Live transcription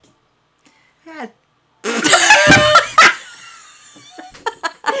That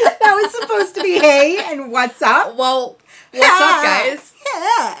was supposed to be hey and what's up. Well, what's up, guys?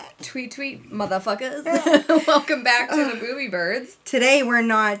 Yeah. Tweet, motherfuckers. Welcome back to the Booby Birds. Today we're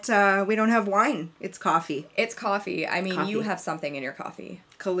not, we don't have wine. It's coffee. It's coffee. I mean, Coffee. You have something in your coffee.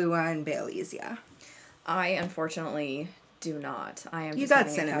 Kahlua and Bailey's, yeah. I, unfortunately, do not. I am You just got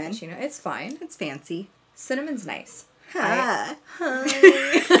having cinnamon. a cappuccino. It's fine. It's fancy. Cinnamon's nice. Hi.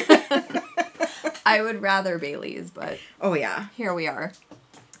 I would rather Bailey's, but Oh, yeah. here we are.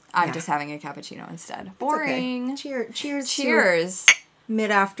 I'm Yeah. just having a cappuccino instead. It's Boring. okay. Cheers. Cheers.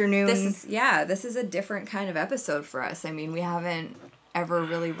 Mid-afternoon. This is a different kind of episode for us. I mean, we haven't ever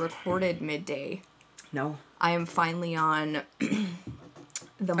really recorded midday. No. I am finally on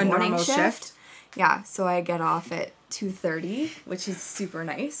the A morning normal shift? Yeah, so I get off at 2:30, which is super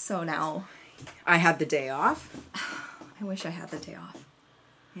nice. So now I had the day off. I wish I had the day off.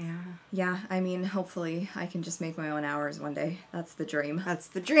 Yeah. Yeah, I mean, hopefully I can just make my own hours one day. That's the dream. That's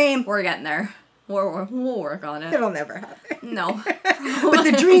the dream. We're getting there. We'll work on it. It'll never happen. No. But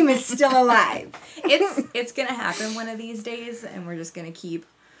the dream is still alive. It's going to happen one of these days, and we're just going to keep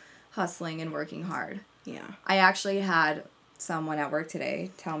hustling and working hard. Yeah. I actually had someone at work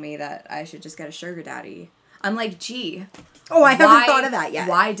today tell me that I should just get a sugar daddy. I'm like, gee. Oh, I haven't thought of that yet.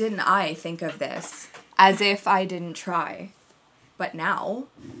 Why didn't I think of this? As if I didn't try. But now,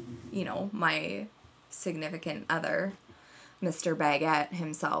 you know, my significant other, Mr. Baguette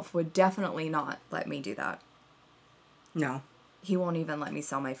himself, would definitely not let me do that. No. He won't even let me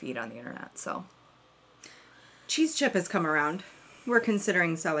sell my feet on the internet, so. Cheese Chip has come around. We're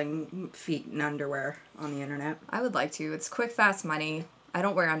considering selling feet and underwear on the internet. I would like to. It's quick, fast money. I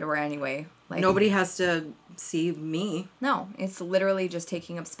don't wear underwear anyway. Like, Nobody has to see me. No, it's literally just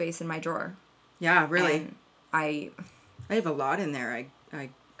taking up space in my drawer. Yeah, really. And I have a lot in there I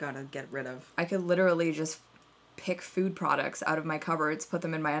gotta get rid of. I could literally just pick food products out of my cupboards, put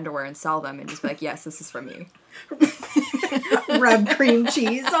them in my underwear, and sell them, and just be like, yes, this is from you. Rub cream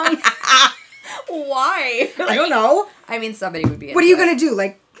cheese on. Why? I don't know. I mean, somebody would be. What are you gonna do?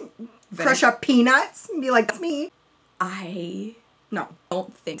 Like, crush up peanuts and be like, that's me? I No.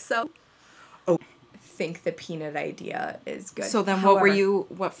 don't think so. Oh. I think the peanut idea is good. So then However,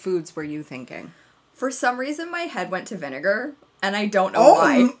 what foods were you thinking? For some reason, my head went to vinegar, and I don't know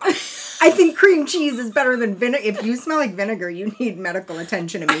why. I think cream cheese is better than vinegar. If you smell like vinegar, you need medical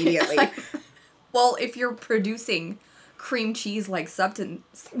attention immediately. Well, if you're producing cream cheese-like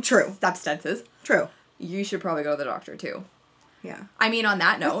substances, True. you should probably go to the doctor, too. Yeah. I mean, on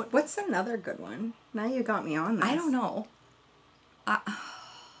that note... What's another good one? Now you got me on this. I don't know.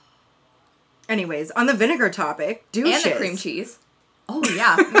 Anyways, on the vinegar topic, douches. And the cream cheese. Oh,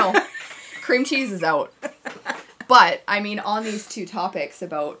 yeah. No. Cream cheese is out. But, I mean, on these two topics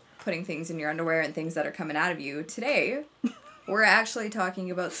about putting things in your underwear and things that are coming out of you, today, we're actually talking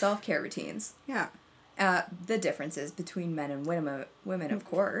about self-care routines. Yeah. The differences between men and women, of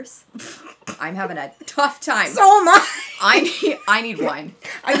course. I'm having a tough time. So am I. I need wine.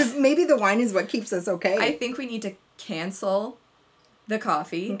 Maybe the wine is what keeps us okay. I think we need to cancel the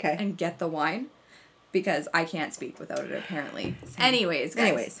coffee and get the wine. Because I can't speak without it, apparently. Anyways,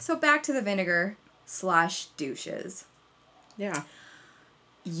 guys. So back to the vinegar/douches. Yeah.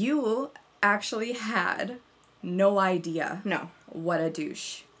 You actually had no idea what a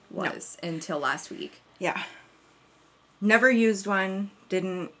douche was until last week. Yeah. Never used one.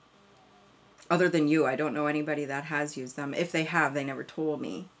 Didn't. Other than you, I don't know anybody that has used them. If they have, they never told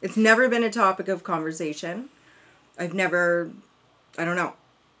me. It's never been a topic of conversation. I don't know.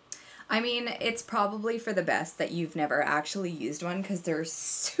 I mean, it's probably for the best that you've never actually used one because they're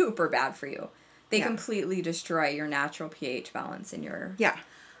super bad for you. They completely destroy your natural pH balance in your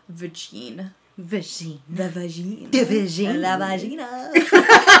vagina. The vagina. La vagina.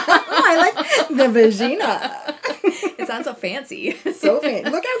 Oh, I like the vagina. It sounds so fancy. So fancy.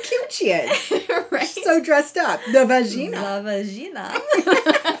 Look how cute she is. Right? She's so dressed up. The vagina. La vagina.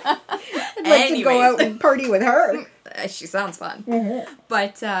 I'd like to go out and party with her. She sounds fun. Mm-hmm.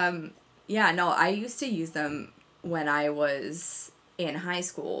 But, I used to use them when I was in high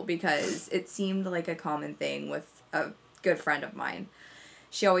school because it seemed like a common thing with a good friend of mine.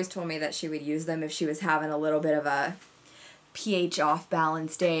 She always told me that she would use them if she was having a little bit of a pH off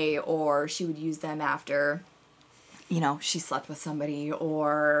balance day, or she would use them after, she slept with somebody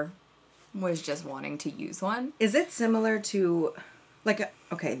or was just wanting to use one. Is it similar to,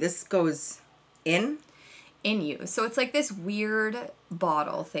 this goes in you. So it's like this weird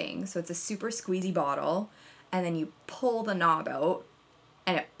bottle thing. So it's a super squeezy bottle, and then you pull the knob out,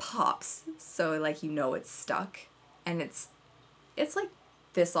 and it pops. So, it's stuck. And it's like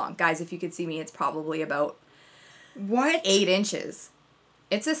this long. Guys, if you could see me, it's probably about What? 8 inches.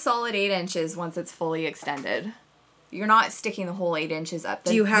 It's a solid 8 inches once it's fully extended. You're not sticking the whole 8 inches up.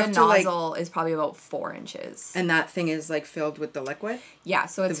 Do you have the to, like... nozzle is probably about 4 inches. And that thing is, like, filled with the liquid? Yeah,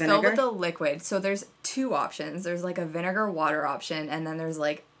 so it's filled with the liquid. So there's 2 options. There's, like, a vinegar water option, and then there's,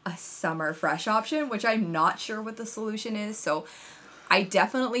 like, a summer fresh option, which I'm not sure what the solution is. So I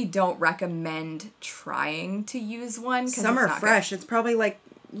definitely don't recommend trying to use one. Summer fresh. Good. It's probably, like,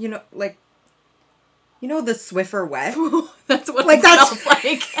 you know, the Swiffer wet? That's what it smells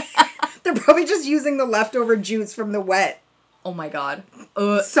like. They're probably just using the leftover juice from the wet. Oh my god.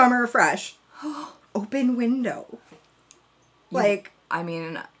 Summer fresh. Open window. I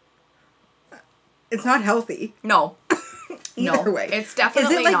mean... It's not healthy. No. Either way. It's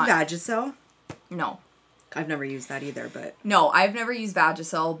definitely not. Is it like Vagisil? No. I've never used that either, but... No, I've never used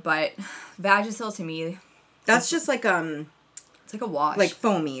Vagisil, but Vagisil to me... That's just like, It's like a wash. Like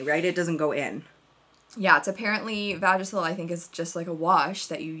foamy, right? It doesn't go in. Yeah, it's apparently... Vagisil, I think, is just like a wash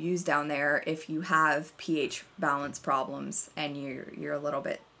that you use down there if you have pH balance problems and you're a little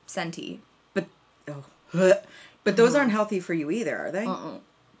bit scenty. But those aren't healthy for you either, are they?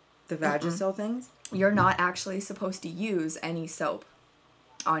 The Vagisil things? You're not actually supposed to use any soap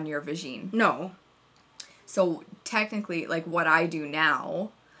on your vagine. No. So technically, like, what I do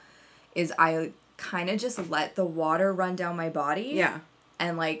now is I kind of just let the water run down my body. Yeah.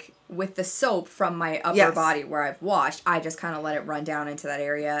 And, like, with the soap from my upper body where I've washed, I just kind of let it run down into that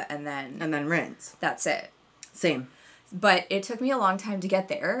area and then... And then rinse. That's it. Same. But it took me a long time to get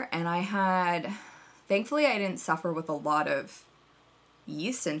there, and I had... Thankfully, I didn't suffer with a lot of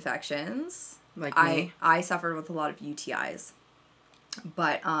yeast infections. Like me. I suffered with a lot of UTIs.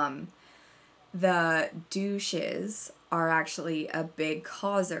 But, the douches are actually a big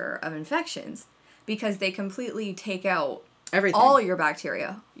causer of infections because they completely take out everything. All your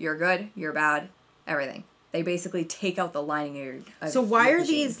bacteria. You're good, you're bad, everything. They basically take out the lining of your So why are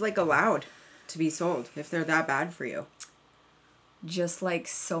these, like, allowed to be sold if they're that bad for you? Just like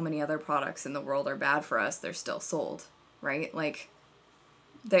so many other products in the world are bad for us, they're still sold, right? Like,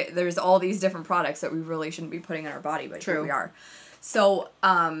 there's all these different products that we really shouldn't be putting in our body, but here we are. So,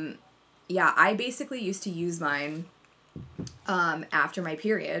 yeah, I basically used to use mine after my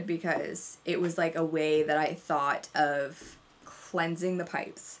period because it was like a way that I thought of cleansing the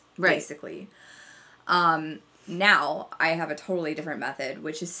pipes, basically. Now I have a totally different method,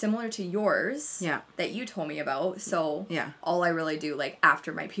 which is similar to yours that you told me about. So all I really do, like,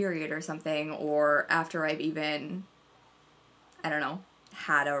 after my period or something, or after I've even, I don't know,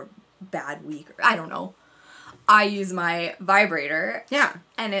 had a bad week, or I don't know, I use my vibrator. Yeah.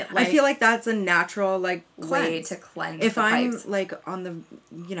 And it, like, I feel like that's a natural, like, way to cleanse if the pipes. I'm, like, on the,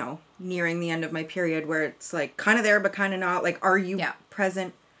 you know, nearing the end of my period where it's, like, kind of there but kind of not, like, are you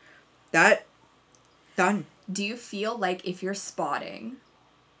present? That, done. Do you feel like if you're spotting,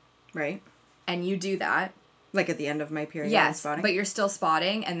 right, and you do that, like at the end of my period, yes, but you're still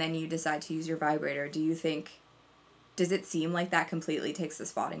spotting, and then you decide to use your vibrator, do you think, does it seem like that completely takes the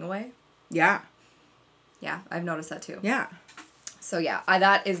spotting away? Yeah. Yeah, I've noticed that too. Yeah. So yeah,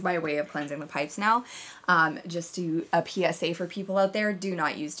 that is my way of cleansing the pipes now. Just to a PSA for people out there, do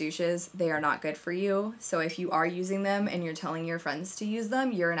not use douches. They are not good for you. So if you are using them and you're telling your friends to use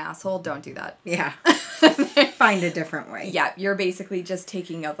them, you're an asshole. Don't do that. Yeah. Find a different way. Yeah, you're basically just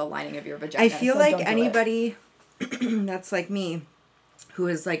taking out the lining of your vagina. I feel like anybody that's like me, who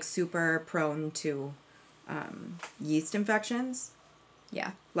is, like, super prone to yeast infections.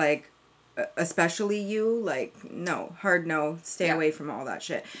 Yeah. Like, especially you, like, no, hard no, stay away from all that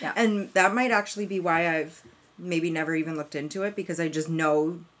shit. Yeah. And that might actually be why I've maybe never even looked into it, because I just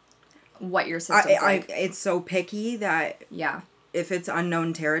know what your system's like. It's so picky that if it's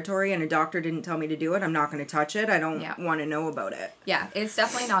unknown territory and a doctor didn't tell me to do it, I'm not going to touch it. I don't want to know about it. Yeah, it's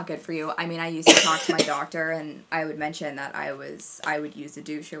definitely not good for you. I mean, I used to talk to my doctor, and I would mention that I would use a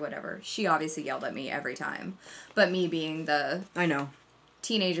douche or whatever. She obviously yelled at me every time. But me being the... I know.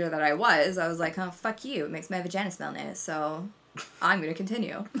 Teenager that I was like, oh, fuck you. It makes my vagina smell nice, so I'm going to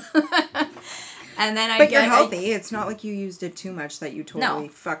continue. And then But you're healthy. It's not like you used it too much that you totally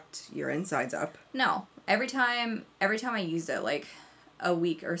fucked your insides up. No. Every time I used it, like, a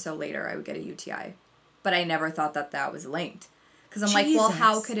week or so later, I would get a UTI. But I never thought that was linked. Because I'm like, well,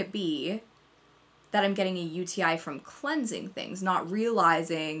 how could it be that I'm getting a UTI from cleansing things, not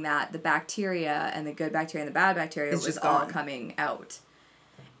realizing that the bacteria and the good bacteria and the bad bacteria was all coming out.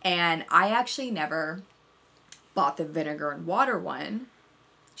 And I actually never bought the vinegar and water one.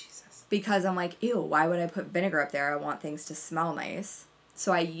 Jesus. Because I'm like, ew, why would I put vinegar up there? I want things to smell nice.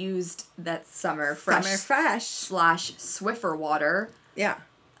 So I used that summer fresh / Swiffer water Yeah.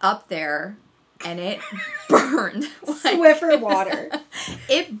 up there, and it burned. Swiffer water.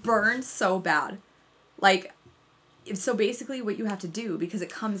 It burned so bad. Like, so basically what you have to do, because it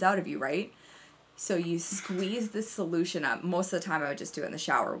comes out of you, right? So you squeeze this solution up. Most of the time I would just do it in the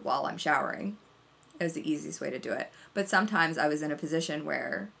shower while I'm showering. It was the easiest way to do it. But sometimes I was in a position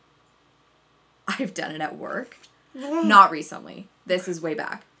where I've done it at work. Not recently. This is way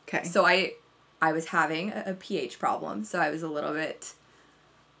back. Okay. So I was having a pH problem, so I was a little bit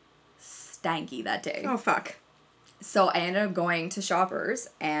stanky that day. Oh, fuck. So I ended up going to Shoppers,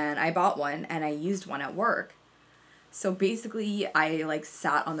 and I bought one, and I used one at work. So basically, I, like,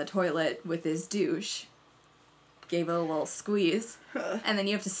 sat on the toilet with this douche, gave it a little squeeze, and then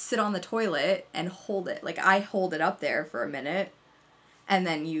you have to sit on the toilet and hold it. Like, I hold it up there for a minute, and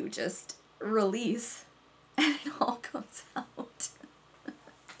then you just release, and it all comes out.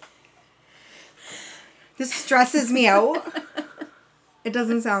 This stresses me out. It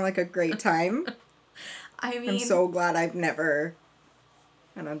doesn't sound like a great time. I mean... I'm so glad I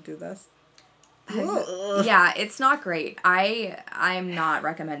don't do this. Yeah, it's not great. I'm not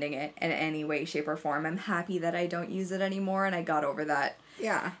recommending it in any way, shape, or form. I'm happy that I don't use it anymore, and I got over that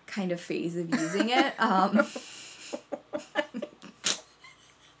kind of phase of using it. I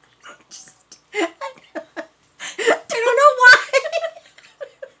don't know why.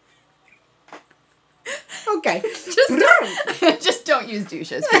 Okay. Just don't use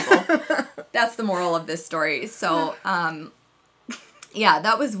douches, people. That's the moral of this story. So, yeah,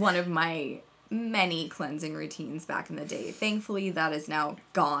 that was one of my many cleansing routines back in the day. Thankfully, that is now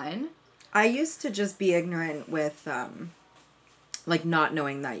gone. I used to just be ignorant with, like, not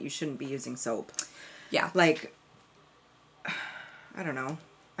knowing that you shouldn't be using soap. Yeah. Like, I don't know.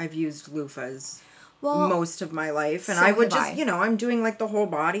 I've used loofahs most of my life. And so I would have just, I'm doing, like, the whole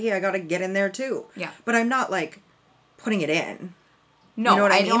body. I got to get in there, too. Yeah. But I'm not, like, putting it in. No, you know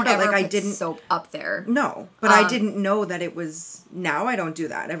what I don't but, ever like, I put didn't soap up there. No, but I didn't know that it was... Now I don't do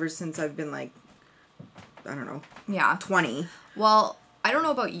that. Ever since I've been, like, I don't know. Yeah. 20. Well, I don't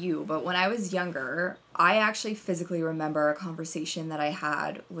know about you, but when I was younger, I actually physically remember a conversation that I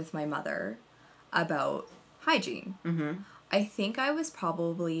had with my mother about hygiene. Mm-hmm. I think I was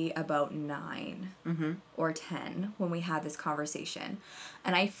probably about 9 or 10 when we had this conversation.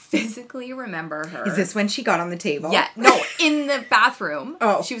 And I physically remember her... Is this when she got on the table? Yeah. No, in the bathroom.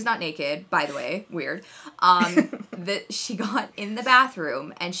 Oh. She was not naked, by the way. Weird. That she got in the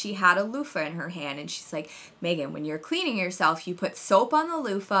bathroom, and she had a loofah in her hand, and she's like, Megan, when you're cleaning yourself, you put soap on the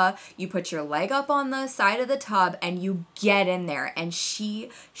loofah, you put your leg up on the side of the tub, and you get in there. And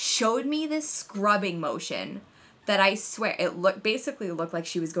she showed me this scrubbing motion that I swear, it basically looked like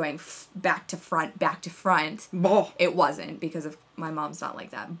she was going back to front. Boh. It wasn't, because of my mom's not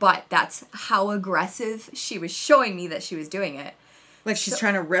like that. But that's how aggressive she was showing me that she was doing it. Like she's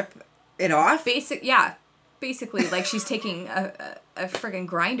trying to rip it off? Yeah. Basically, like she's taking a friggin'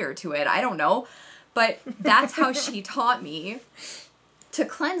 grinder to it. I don't know. But that's how she taught me to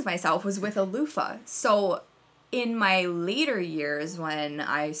cleanse myself, was with a loofah. So in my later years, when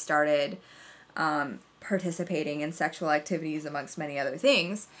I started... participating in sexual activities amongst many other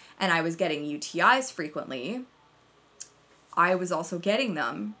things, and I was getting UTIs frequently, I was also getting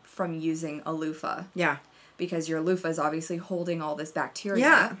them from using a loofah. Yeah. Because your loofah is obviously holding all this bacteria.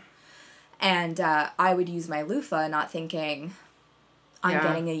 Yeah. And I would use my loofah not thinking I'm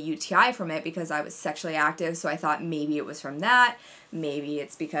getting a UTI from it, because I was sexually active, so I thought maybe it was from that. Maybe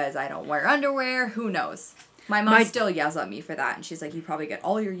it's because I don't wear underwear. Who knows? My mom still yells at me for that, and she's like, you probably get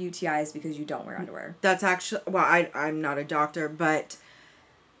all your UTIs because you don't wear underwear. That's actually... Well, I'm not a doctor, but...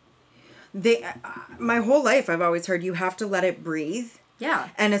 my whole life, I've always heard you have to let it breathe. Yeah.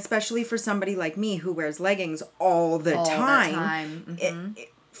 And especially for somebody like me who wears leggings all the time. Mm-hmm.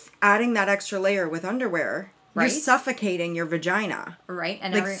 Adding that extra layer with underwear... Right? You're suffocating your vagina. Right.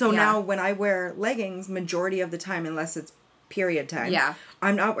 And now when I wear leggings, majority of the time, unless it's period time,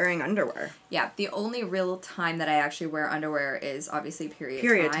 I'm not wearing underwear. Yeah, the only real time that I actually wear underwear is obviously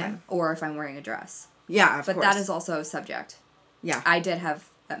period time, or if I'm wearing a dress. Yeah, of course. But that is also subject. Yeah. I did have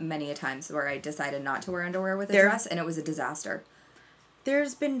many a times where I decided not to wear underwear with a dress, and it was a disaster.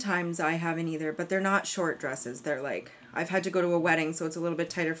 There's been times I haven't either, but they're not short dresses. They're like, I've had to go to a wedding, so it's a little bit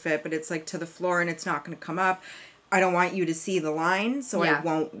tighter fit, but it's like to the floor and it's not going to come up. I don't want you to see the line, so I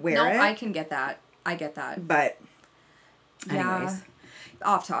won't wear it. No, I can get that. I get that. But... Anyways. Yeah,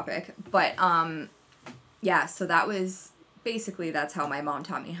 off topic. But, so that was, basically that's how my mom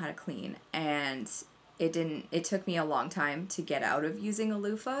taught me how to clean. And it took me a long time to get out of using a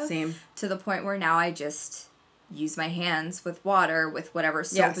loofah. Same. To the point where now I just use my hands with water, with whatever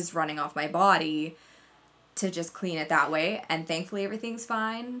soap is running off my body, to just clean it that way. And thankfully everything's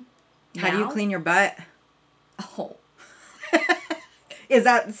fine. How do you clean your butt? Oh. Is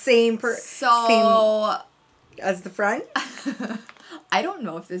that the same as the front? I don't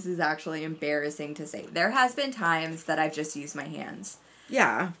know if this is actually embarrassing to say. There has been times that I've just used my hands.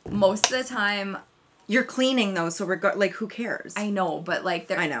 Yeah. Most of the time. You're cleaning though, so who cares? I know, but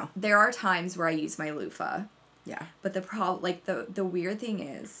I know. There are times where I use my loofah. Yeah. But the weird thing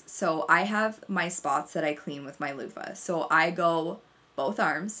is, so I have my spots that I clean with my loofah. So I go both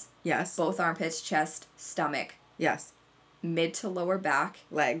arms. Yes. Both armpits, chest, stomach. Yes. Mid to lower back.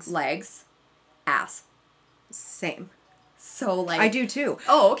 Legs. Ass. Same. So, I do too.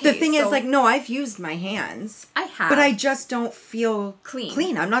 Oh, okay. The thing is, no, I've used my hands. I have. But I just don't feel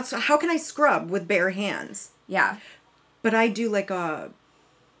clean. I'm not, how can I scrub with bare hands? Yeah. But I do I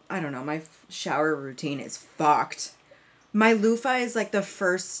don't know, my shower routine is fucked. My loofah is the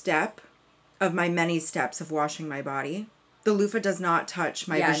first step of my many steps of washing my body. The loofah does not touch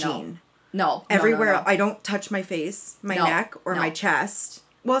my vagine. No. Everywhere, No. I don't touch my face, my neck, or my chest.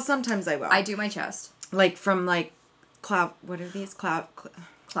 Well, sometimes I will. I do my chest. From what are these?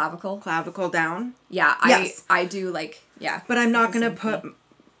 Clavicle. Clavicle down? Yeah, yes. I do yeah. But I'm not going to put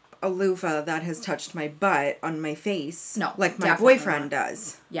a loofah that has touched my butt on my face. No, like my boyfriend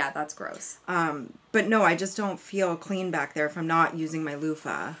does. Yeah, that's gross. But no, I just don't feel clean back there if I'm not using my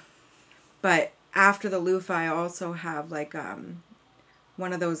loofah. But after the loofah, I also have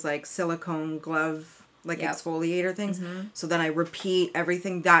one of those silicone glove exfoliator things. Mm-hmm. So then I repeat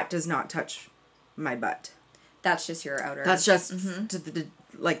everything that does not touch my butt. That's just your outer. That's just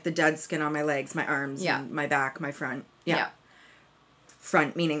the dead skin on my legs, my arms, and my back, my front. Yeah.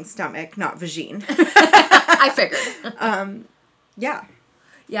 Front meaning stomach, not vagine. I figured. Yeah.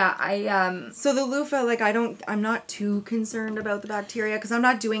 Yeah, So the loofah, I'm not too concerned about the bacteria because I'm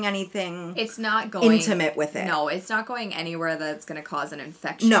not doing anything. It's not going intimate with it. No, it's not going anywhere that's going to cause an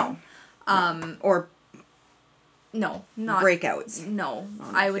infection. No. Or. No, not breakouts. No,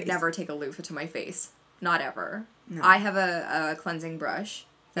 I would never take a loofah to my face. Not ever. No. I have a cleansing brush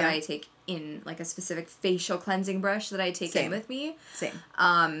that I take in, a specific facial cleansing brush that I take in with me. Same.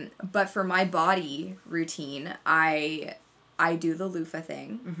 But for my body routine, I do the loofah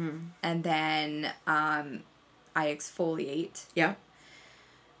thing, and then I exfoliate. Yeah.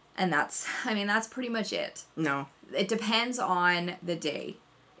 And that's pretty much it. No. It depends on the day.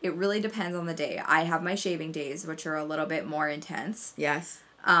 It really depends on the day. I have my shaving days, which are a little bit more intense. Yes.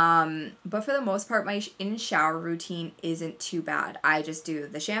 But for the most part, my in-shower routine isn't too bad. I just do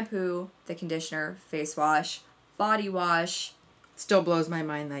the shampoo, the conditioner, face wash, body wash. Still blows my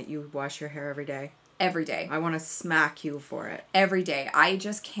mind that you wash your hair every day. Every day. I want to smack you for it. Every day. I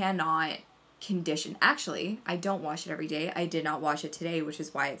just cannot condition. Actually, I don't wash it every day. I did not wash it today, which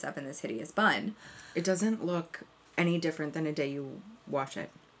is why it's up in this hideous bun. It doesn't look any different than a day you wash it.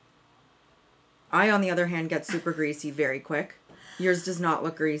 I, on the other hand, get super greasy very quick. Yours does not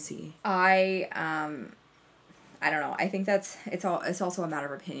look greasy. I don't know. I think it's also a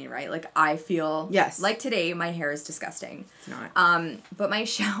matter of opinion, right? I feel yes. Like today, my hair is disgusting. It's not. But my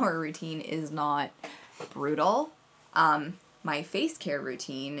shower routine is not brutal. My face care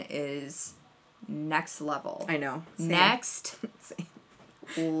routine is next level. I know. Same. Next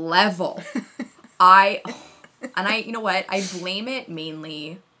Same. level. You know what? I blame it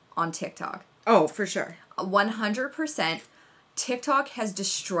mainly on TikTok. Oh, for sure. 100%. TikTok has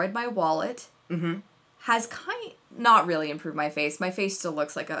destroyed my wallet. Mm-hmm. Has not really improved my face. My face still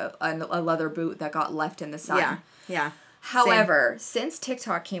looks like a leather boot that got left in the sun. Yeah, yeah. However, since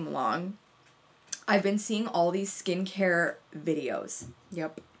TikTok came along, I've been seeing all these skincare videos.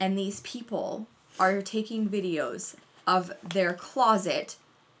 Yep. And these people are taking videos of their closet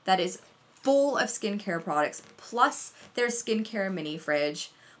that is full of skincare products, plus their skincare mini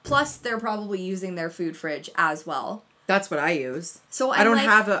fridge, plus they're probably using their food fridge as well. That's what I use. So I don't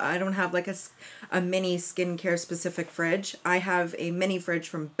have a mini skincare specific fridge. I have a mini fridge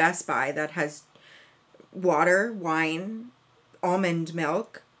from Best Buy that has water, wine, almond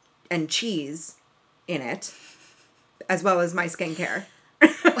milk, and cheese in it, as well as my skincare.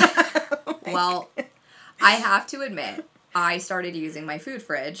 Well, I have to admit, I started using my food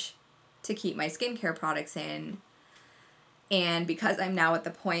fridge to keep my skincare products in. And because I'm now at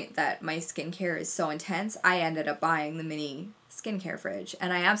the point that my skincare is so intense, I ended up buying the mini skincare fridge.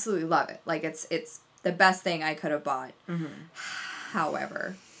 And I absolutely love it. It's the best thing I could have bought. Mm-hmm.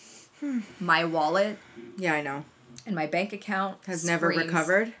 However, my wallet... Yeah, I know. And my bank account... Has never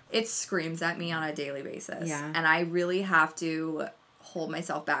recovered? It screams at me on a daily basis. Yeah. And I really have to hold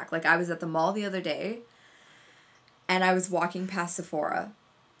myself back. I was at the mall the other day, and I was walking past Sephora.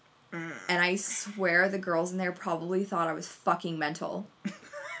 And I swear the girls in there probably thought I was fucking mental.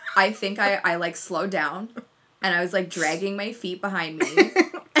 I think I like slowed down and I was like dragging my feet behind me.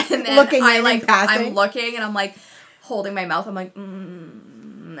 And then I'm looking and I'm like holding my mouth. I'm like,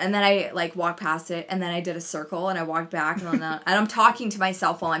 And then I like walked past it and then I did a circle and I walked back and I'm talking to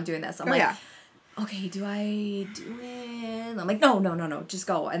myself while I'm doing this. I'm okay, do I do it? I'm like, no, just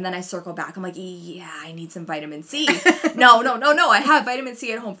go. And then I circle back. I'm like, yeah, I need some vitamin C. No, I have vitamin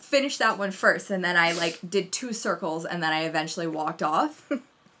C at home. Finish that one first. And then I like did 2 circles and then I eventually walked off.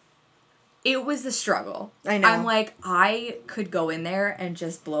 It was the struggle. I know. I'm like, I could go in there and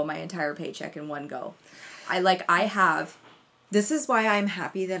just blow my entire paycheck in one go. I have. This is why I'm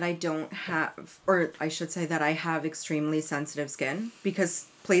happy that I don't have, or I should say that I have extremely sensitive skin, because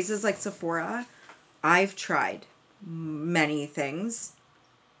places like Sephora, I've tried many things.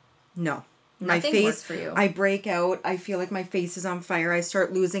 No. Nothing works for you. I break out. I feel like my face is on fire. I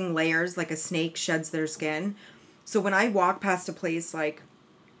start losing layers like a snake sheds their skin. So when I walk past a place like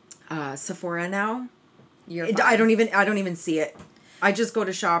Sephora now, I don't even see it. I just go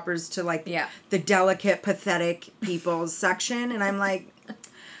to Shoppers to like the delicate, pathetic people's section, and I'm like,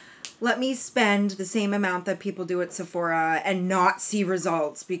 let me spend the same amount that people do at Sephora and not see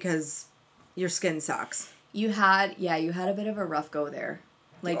results because your skin sucks. You had a bit of a rough go there.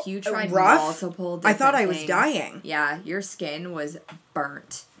 Like you tried I multiple different thought I was things. dying. Yeah, your skin was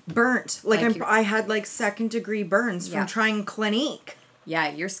burnt. Like I had like 2nd-degree burns from trying Clinique.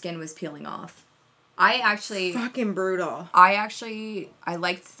 Yeah, your skin was peeling off. I actually fucking brutal. I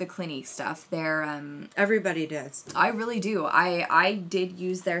liked the Clinique stuff. They're everybody does. I really do. I did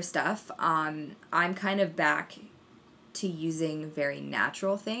use their stuff. I'm kind of back to using very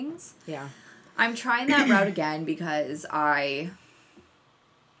natural things. Yeah. I'm trying that route again because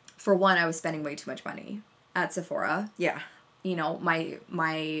for one, I was spending way too much money at Sephora. Yeah. You know, my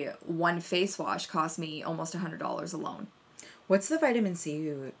one face wash cost me almost $100 alone. What's the vitamin C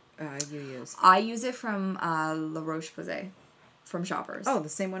you use? I use it from La Roche-Posay from Shoppers. Oh, the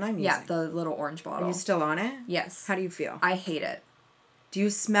same one I'm using. Yeah, the little orange bottle. Are you still on it? Yes. How do you feel? I hate it. Do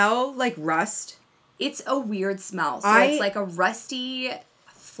you smell like rust? It's a weird smell. So it's like a rusty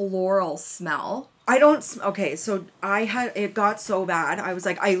floral smell. Okay, so it got so bad. I was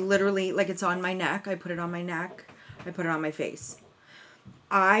like, I literally, like, it's on my neck. I put it on my neck. I put it on my face.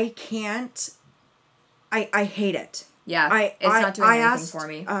 I can't, I hate it. Yeah, it's not doing anything for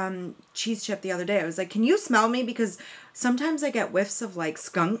me. Cheese Chip the other day. I was like, can you smell me? Because sometimes I get whiffs of like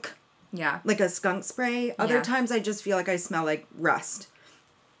skunk. Yeah. Like a skunk spray. Other times I just feel like I smell like rust.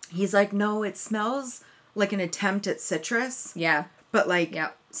 He's like, no, it smells like an attempt at citrus. Yeah. But like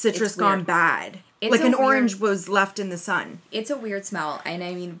citrus gone bad. It's like an orange was left in the sun. It's a weird smell. And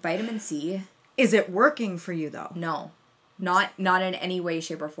I mean, vitamin C. Is it working for you though? No. Not in any way,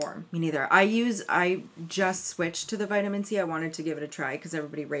 shape, or form. Me neither. I just switched to the vitamin C. I wanted to give it a try because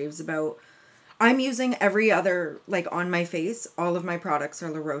everybody raves about. I'm using every other, like, on my face. All of my products are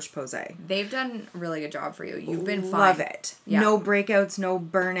La Roche-Posay. They've done a really good job for you. You've been fine. Love it. Yeah. No breakouts, no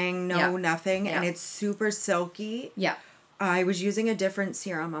burning, no nothing. Yeah. And it's super silky. Yeah. I was using a different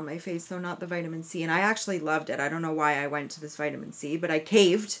serum on my face, though, not the vitamin C. And I actually loved it. I don't know why I went to this vitamin C, but I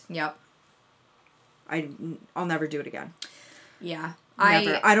caved. Yep. I'll never do it again. Yeah.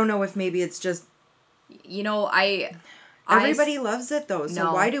 Never. I don't know if maybe it's just... You know, Everybody loves it, though.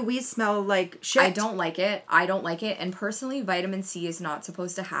 So why do we smell like shit? I don't like it. And personally, vitamin C is not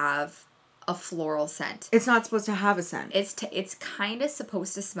supposed to have a floral scent. It's not supposed to have a scent. It's kind of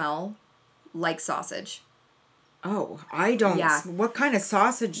supposed to smell like sausage. Oh, I don't... Yeah. What kind of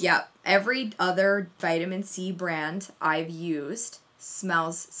sausage? Yeah. Every other vitamin C brand I've used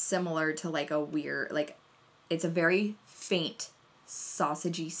smells similar to like a weird... Like, it's a very faint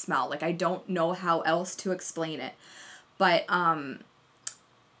sausagey smell. Like, I don't know how else to explain it. But I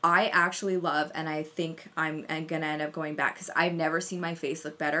actually love, and I think I'm going to end up going back, because I've never seen my face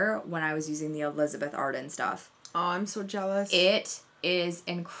look better when I was using the Elizabeth Arden stuff. Oh, I'm so jealous. It is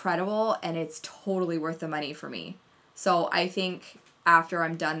incredible, and it's totally worth the money for me. So I think after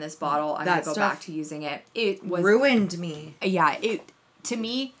I'm done this bottle, I'm going to go back to using it. It was... ruined me. Yeah, to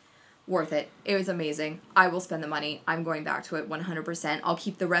me... worth it. It was amazing. I will spend the money. I'm going back to it 100%. I'll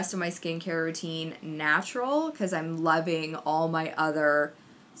keep the rest of my skincare routine natural because I'm loving all my other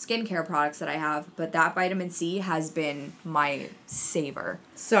skincare products that I have. But that vitamin C has been my saver.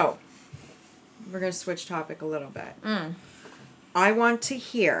 So, we're going to switch topic a little bit. I want to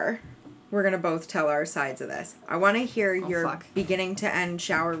hear... We're going to both tell our sides of this. I want to hear your beginning to end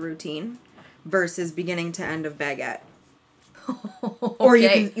shower routine versus beginning to end of baguette.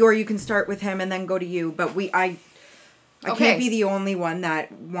 Okay. Or you can start with him and then go to you. But I can't be the only one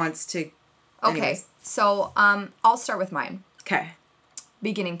that wants to. Okay, so I'll start with mine. Okay.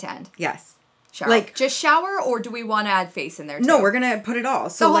 Beginning to end. Yes. Shower. Like, just shower, or do we want to add face in there too? No, we're going to put it all.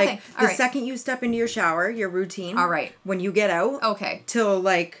 So, like, the right. second you step into your shower, your routine. All right. When you get out. Okay. Till,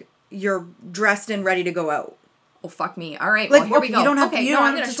 like, you're dressed and ready to go out. Oh, fuck me. All right. Like, well, here we go. You don't have, you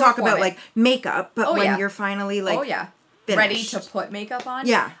don't have to talk about, like, makeup, but when you're finally, like, finished. Ready to put makeup on?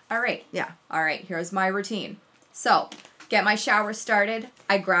 Yeah. All right. Yeah. All right. Here's my routine. So, get my shower started.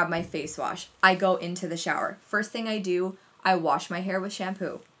 I grab my face wash. I go into the shower. First thing I do, I wash my hair with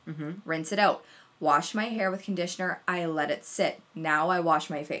shampoo. Mm-hmm. Rinse it out. Wash my hair with conditioner. I let it sit. Now I wash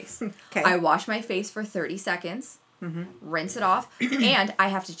my face. Okay. I wash my face for 30 seconds. Mm-hmm. Rinse it off. And I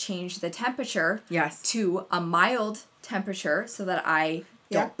have to change the temperature to a mild temperature so that I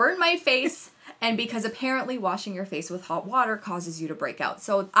don't burn my face. And because apparently washing your face with hot water causes you to break out.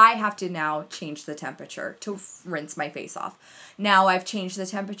 So I have to now change the temperature to rinse my face off. Now I've changed the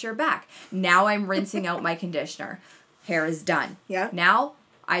temperature back. Now I'm rinsing out my conditioner. Hair is done. Yeah. Now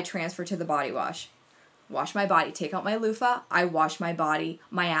I transfer to the body wash. Wash my body. Take out my loofah. I wash my body,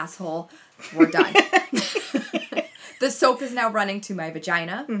 my asshole. We're done. The soap is now running to my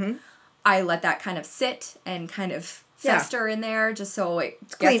vagina. Mm-hmm. I let that kind of sit and kind of fester in there just so it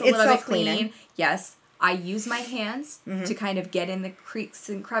gets a little bit clean. Yes. I use my hands to kind of get in the creaks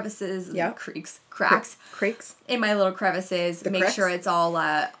and crevices. Yeah. Cracks. In my little crevices. Make sure it's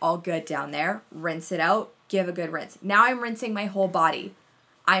all good down there. Rinse it out. Give a good rinse. Now I'm rinsing my whole body.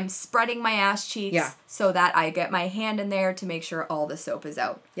 I'm spreading my ass cheeks so that I get my hand in there to make sure all the soap is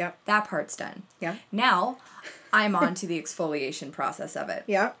out. Yep. That part's done. Yeah. Now I'm on to the exfoliation process of it.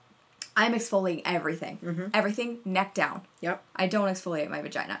 Yeah. I'm exfoliating everything. Mm-hmm. Everything neck down. Yep. I don't exfoliate my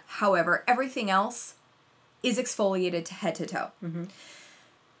vagina. However, everything else is exfoliated to head to toe. Mm-hmm.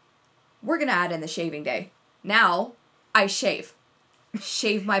 We're going to add in the shaving day. Now I shave.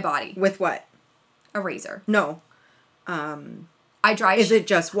 Shave my body. With what? A razor. No. I dry. Is it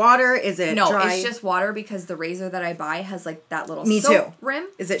just water? Is it dry? It's just water because the razor that I buy has like that little Me soap too. rim.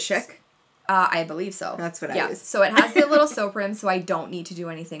 Is it Schick? I believe so. That's what I use. So it has the little soap rim, so I don't need to do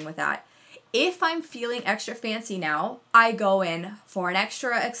anything with that. If I'm feeling extra fancy now, I go in for an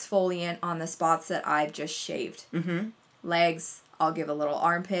extra exfoliant on the spots that I've just shaved. Mm-hmm. Legs, I'll give a little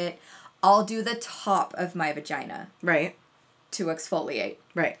armpit. I'll do the top of my vagina. Right. To exfoliate.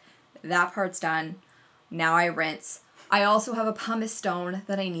 Right. That part's done. Now I rinse. I also have a pumice stone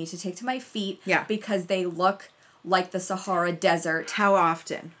that I need to take to my feet. Yeah. Because they look like the Sahara Desert. How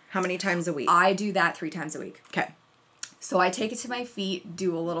often? How many times a week? I do that 3 times a week. Okay. So I take it to my feet,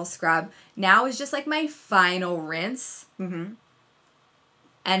 do a little scrub. Now is just like my final rinse. Mm-hmm.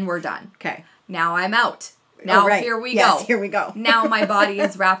 And we're done. Okay. Now I'm out. Now here we go. Here we go. Now my body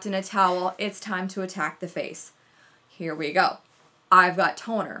is wrapped in a towel. It's time to attack the face. Here we go. I've got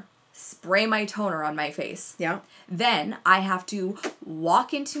toner. Spray my toner on my face. Yeah. Then I have to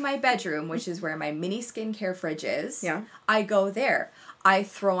walk into my bedroom, which is where my mini skincare fridge is. Yeah. I go there. I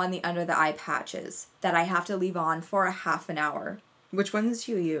throw on the under the eye patches that I have to leave on for a half an hour. Which ones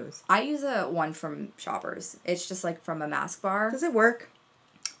do you use? I use one from Shoppers. It's just like from a mask bar. Does it work?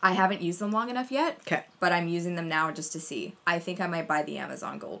 I haven't used them long enough yet. Okay. But I'm using them now just to see. I think I might buy the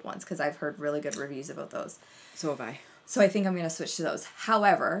Amazon Gold ones because I've heard really good reviews about those. So have I. So I think I'm going to switch to those.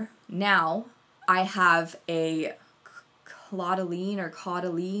 However, now I have a caudaline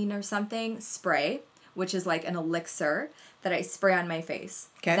or something spray, which is like an elixir that I spray on my face.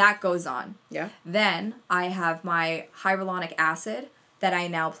 Okay. That goes on. Yeah. Then I have my hyaluronic acid that I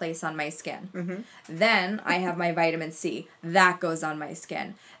now place on my skin. Mm-hmm. Then I have my vitamin C. That goes on my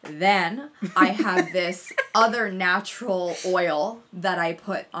skin. Then I have this other natural oil that I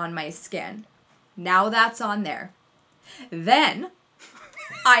put on my skin. Now that's on there. Then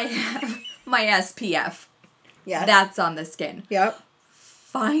I have my SPF. Yeah. That's on the skin. Yep.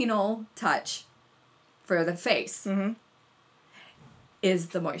 Final touch for the face is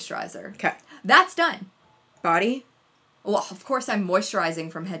the moisturizer. Okay. That's done. Body? Well, of course I'm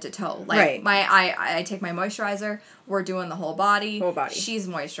moisturizing from head to toe. Like I take my moisturizer, we're doing the whole body. Whole body. She's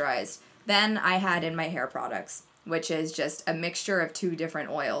moisturized. Then I had in my hair products, which is just a mixture of 2 different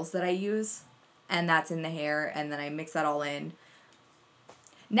oils that I use. And that's in the hair, and then I mix that all in.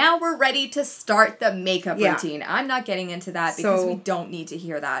 Now we're ready to start the makeup routine. I'm not getting into that because we don't need to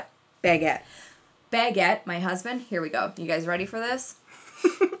hear that. Baguette, my husband, here we go. You guys ready for this?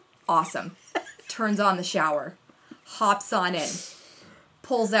 Awesome. Turns on the shower. Hops on in.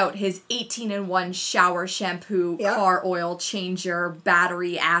 Pulls out his 18-in-1 shower shampoo, car oil changer,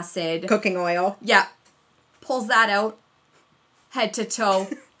 battery acid. Cooking oil. Yeah. Pulls that out. Head to toe.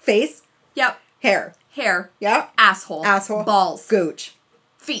 Face. Yep. Hair. hair, Yeah. asshole, balls, gooch,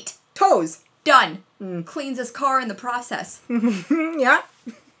 feet, toes. Done. Cleans his car in the process. Yeah.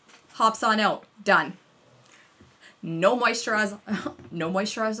 Hops on out. Done. No moisturizer, no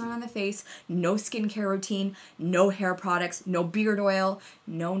moisturizer on the face, no skincare routine, no hair products, no beard oil,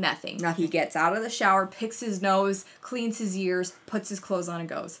 no nothing. He gets out of the shower, picks his nose, cleans his ears, puts his clothes on and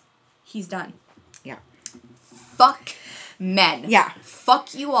goes. He's done. Yeah. Fuck men. Yeah.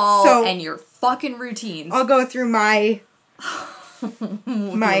 Fuck you all and your fucking routines. I'll go through my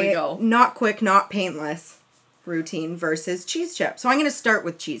go. not quick, not painless routine versus cheese chip. So I'm going to start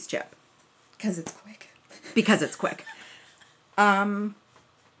with cheese chip. Because it's quick. Because it's quick.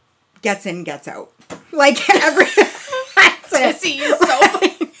 Gets in, gets out. Like every... That's it. Jesse is so...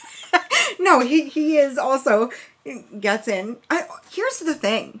 No, he is also... Gets in. Here's the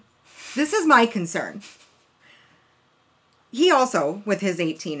thing. This is my concern. He also, with his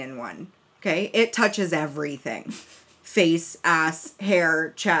 18-in-1, okay, it touches everything. Face, ass,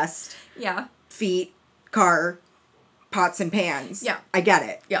 hair, chest. Yeah. Feet, car, pots and pans. Yeah. I get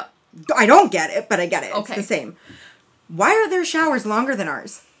it. Yeah. I don't get it, but I get it. Okay. It's the same. Why are their showers longer than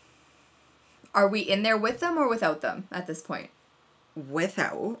ours? Are we in there with them or without them at this point?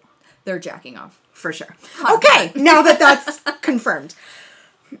 Without. They're jacking off. For sure. Okay, now that's confirmed.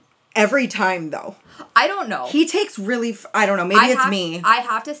 Every time, though. I don't know. He takes really... I don't know. Maybe it's me. I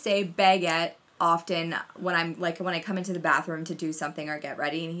have to say baguette often when I come into the bathroom to do something or get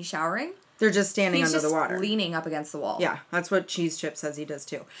ready and he's showering. They're just standing under the water. He's just leaning up against the wall. Yeah, that's what Cheese Chip says he does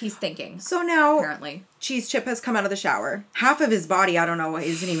too. He's thinking. So now, apparently, Cheese Chip has come out of the shower. Half of his body, I don't know,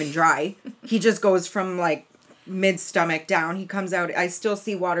 isn't even dry. He just goes from like mid-stomach down. He comes out. I still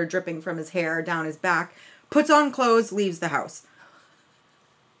see water dripping from his hair down his back. Puts on clothes, leaves the house.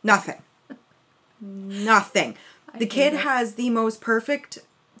 Nothing. Nothing. The kid has the most perfect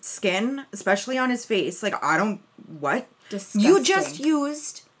skin, especially on his face. Like, what? Disgusting. You just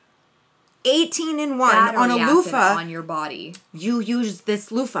used 18-in-1 Battery on a acid loofah. on your body. You used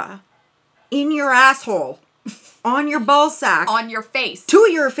this loofah in your asshole, on your ball sack, on your face, to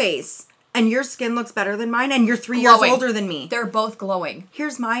your face, and your skin looks better than mine, and you're 3 years older than me. They're both glowing.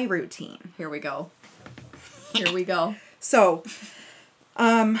 Here's my routine. Here we go. Here we go. So,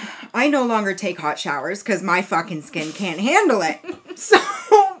 I no longer take hot showers because my fucking skin can't handle it. So,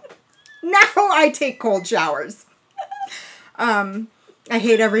 now I take cold showers. I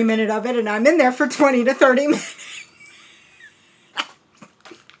hate every minute of it, and I'm in there for 20 to 30 minutes.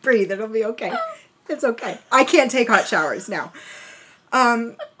 Breathe, it'll be okay. It's okay. I can't take hot showers now.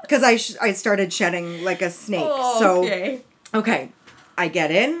 Because I started shedding like a snake. Oh, okay. So, okay. I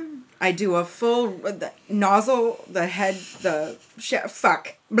get in. I do a full nozzle, the head,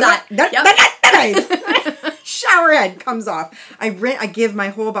 fuck. Shower head comes off. I give my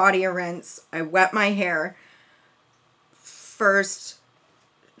whole body a rinse. I wet my hair. First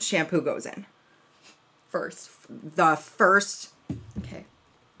shampoo goes in. The first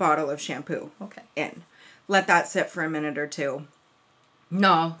bottle of shampoo in. Let that sit for a minute or two.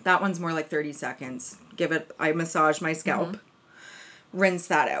 No, that one's more like 30 seconds. I massage my scalp. Mm-hmm. Rinse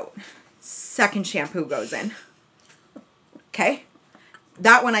that out. Second shampoo goes in. Okay?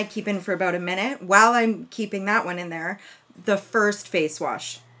 That one I keep in for about a minute. While I'm keeping that one in there, the first face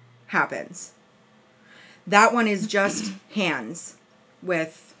wash happens. That one is just hands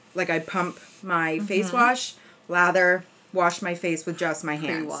with, like, I pump my face wash, lather, wash my face with just my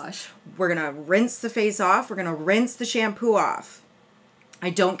hands. Pre-wash. We're going to rinse the face off. We're going to rinse the shampoo off.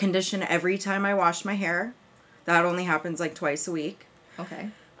 I don't condition every time I wash my hair. That only happens like twice a week. Okay.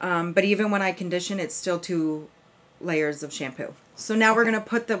 But even when I condition, it's still 2 layers of shampoo. So now we're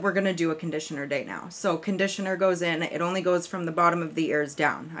going to do a conditioner day now. So conditioner goes in. It only goes from the bottom of the ears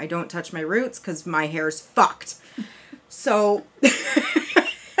down. I don't touch my roots because my hair's fucked. So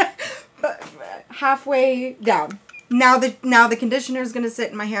halfway down. Now the conditioner is going to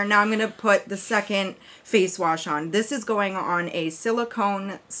sit in my hair. Now I'm going to put the second face wash on. This is going on a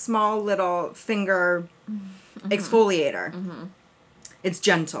silicone small little finger exfoliator. Mm-hmm. It's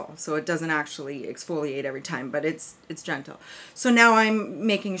gentle, so it doesn't actually exfoliate every time, but it's gentle. So now I'm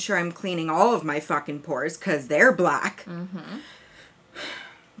making sure I'm cleaning all of my fucking pores because they're black. Mm-hmm.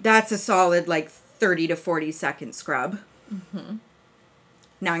 That's a solid like 30 to 40 second scrub. Mm-hmm.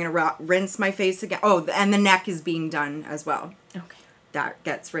 Now I'm going to rinse my face again. Oh, and the neck is being done as well. Okay. That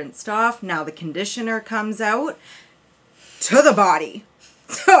gets rinsed off. Now the conditioner comes out to the body.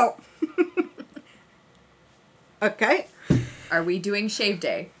 So, okay. Are we doing shave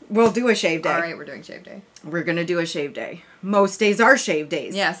day? We'll do a shave day. All right, we're doing shave day. We're going to do a shave day. Most days are shave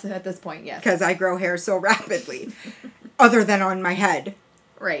days. Yes, at this point, yes. Because I grow hair so rapidly. Other than on my head.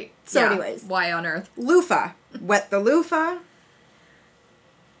 Right. So yeah. anyways. Why on earth? Loofah. Wet the loofah.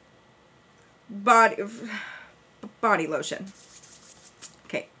 Body lotion.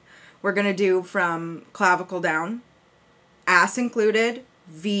 Okay. We're going to do from clavicle down. Ass included.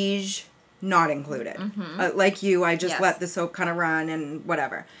 Vige not included. Like you, I just let the soap kind of run and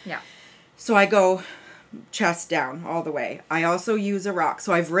whatever. Yeah. So I go chest down all the way. I also use a rock.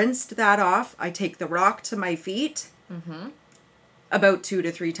 So I've rinsed that off. I take the rock to my feet about 2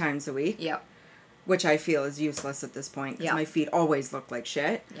 to 3 times a week. Yep. Which I feel is useless at this point because my feet always look like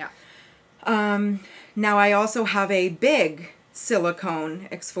shit. Yeah. Now I also have a big silicone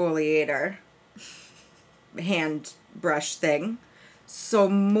exfoliator hand brush thing. So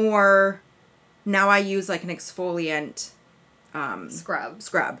now I use like an exfoliant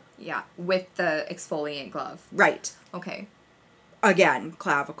scrub. Yeah. With the exfoliant glove. Right. Okay. Again,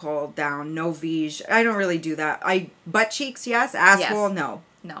 clavicle down, no vige. I don't really do that. Butt cheeks, yes. Asshole, no.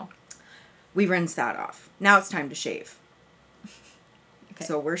 No. We rinse that off. Now it's time to shave. Okay.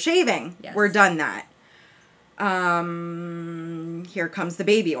 So we're shaving. Yes. We're done that. Here comes the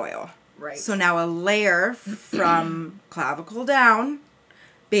baby oil. Right. So now a layer from clavicle down,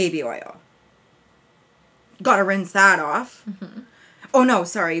 baby oil. Gotta rinse that off. Oh no,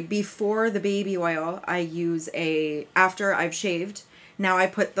 sorry. Before the baby oil, I use after I've shaved, now I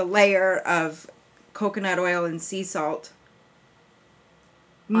put the layer of coconut oil and sea salt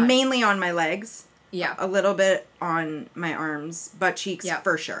mainly on my legs. Yeah. A little bit on my arms, butt cheeks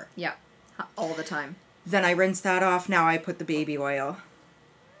for sure. Yeah. All the time. Then I rinse that off. Now I put the baby oil.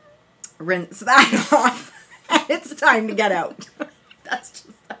 Rinse that off. And it's time to get out. That's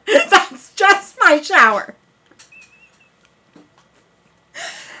just my shower.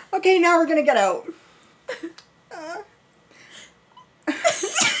 Okay, now we're gonna get out. I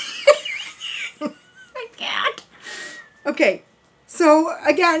can't. Okay, so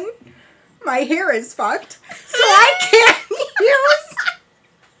again, my hair is fucked, so I can't use.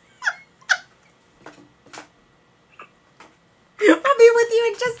 I'll be with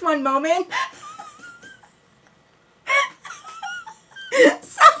you in just one moment.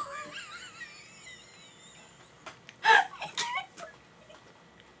 So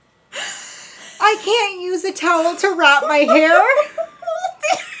I can't use a towel to wrap my hair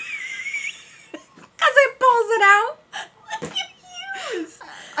because it pulls it out. What do you use?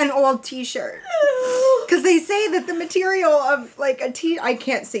 An old t-shirt. Because they say that the material of like I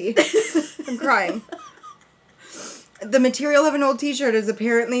can't see. I'm crying. The material of an old t-shirt is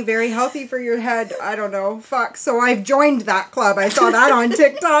apparently very healthy for your head. I don't know. Fuck. So I've joined that club. I saw that on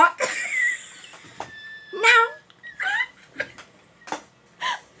TikTok. Now.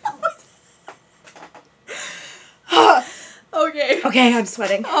 Okay. Okay, I'm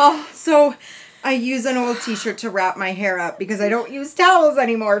sweating. Oh. So I use an old t-shirt to wrap my hair up because I don't use towels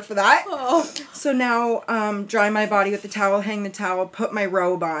anymore for that. Oh. So now dry my body with the towel, hang the towel, put my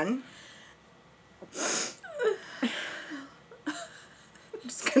robe on.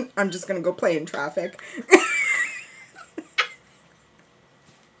 I'm just gonna go play in traffic.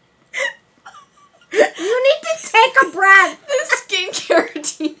 You need to take a breath. This skincare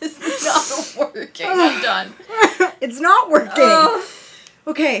routine is not working. I'm done. It's not working.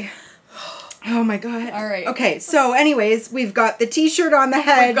 Okay. Oh my god. All right. Okay, so anyways, we've got the t-shirt on the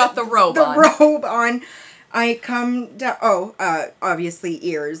head. We've got the robe on. The robe on. I come down. Obviously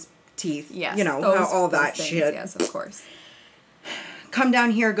ears, teeth. Yes. You know, all that things, shit. Yes, of course. Come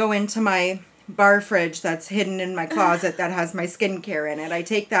down here, go into my bar fridge that's hidden in my closet that has my skincare in it. I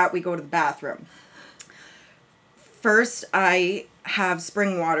take that, we go to the bathroom. First, I have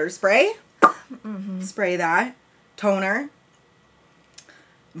spring water spray. Mm-hmm. Spray that. Toner.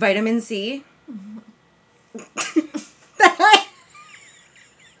 Vitamin C. I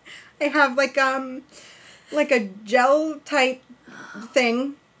have like a gel type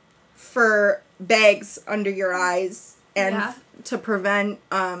thing for bags under your eyes and to prevent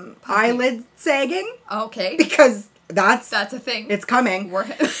eyelid sagging. Okay. Because that's a thing. It's coming. We're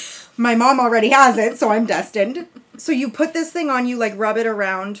My mom already has it, so I'm destined. So you put this thing on, you like rub it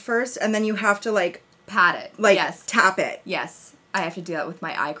around first, and then you have to like pat it. Like yes. tap it. Yes. I have to do that with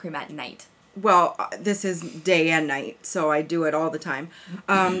my eye cream at night. Well, this is day and night, so I do it all the time.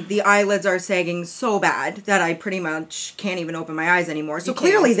 The eyelids are sagging so bad that I pretty much can't even open my eyes anymore. So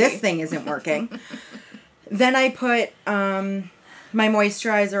clearly this thing isn't working. Then I put my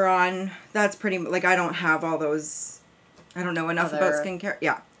moisturizer on. That's pretty, like, I don't have all those, I don't know enough about skincare.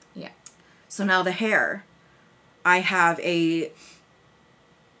 Yeah. Yeah. So now the hair, I have a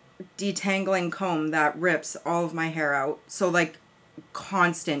detangling comb that rips all of my hair out. So, like,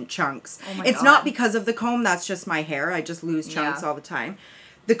 constant chunks. Oh my it's God. not because of the comb, that's just my hair. I just lose chunks all the time.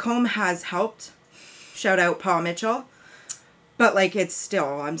 The comb has helped. Shout out Paul Mitchell. But, like, I'm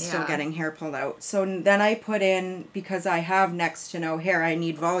still getting hair pulled out. So then I put in, because I have next to no hair, I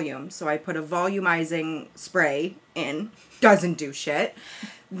need volume. So I put a volumizing spray in. Doesn't do shit.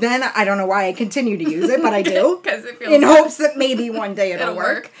 Then, I don't know why I continue to use it, but I do. Because it feels in hopes that maybe one day it'll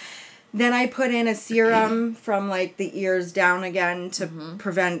work. Then I put in a serum from, like, the ears down again to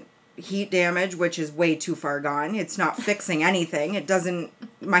prevent heat damage, which is way too far gone. It's not fixing anything.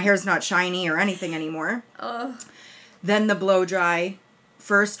 My hair's not shiny or anything anymore. Then the blow dry,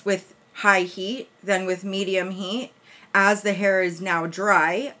 first with high heat, then with medium heat. As the hair is now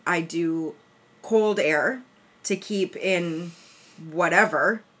dry, I do cold air to keep in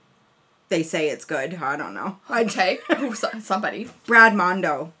whatever. They say it's good. I don't know. Okay. Somebody. Brad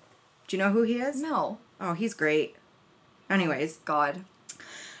Mondo. Do you know who he is? No. Oh, he's great. Anyways. God.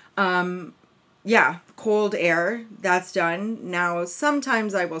 Yeah, cold air. That's done. Now,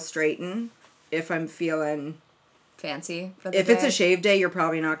 sometimes I will straighten if I'm feeling... fancy for the If day. it's a shave day, you're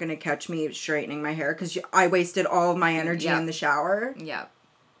probably not going to catch me straightening my hair because I wasted all of my energy in the shower. Yeah.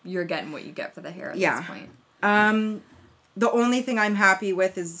 You're getting what you get for the hair at this point. The only thing I'm happy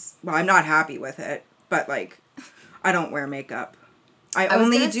with is... Well, I'm not happy with it, but, like, I don't wear makeup. I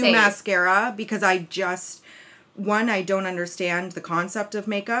only do mascara because I just... One, I don't understand the concept of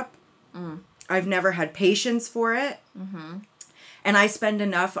makeup. I've never had patience for it. And I spend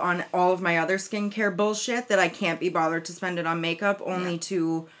enough on all of my other skincare bullshit that I can't be bothered to spend it on makeup only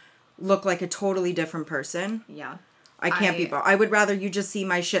to look like a totally different person. Yeah. I can't be bothered. I would rather you just see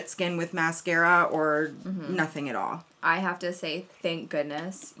my shit skin with mascara or nothing at all. I have to say, thank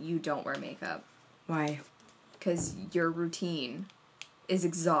goodness you don't wear makeup. Why? Because your routine is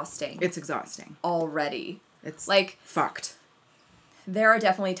exhausting. It's exhausting. Already. It's like fucked. There are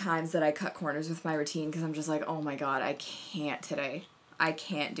definitely times that I cut corners with my routine because I'm just like, oh my God, I can't today. I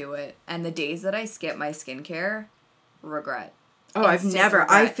can't do it. And the days that I skip my skincare, regret. Oh, I've never.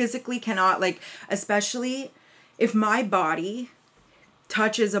 I physically cannot, like, especially if my body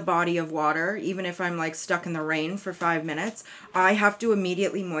touches a body of water, even if I'm, like, stuck in the rain for 5 minutes, I have to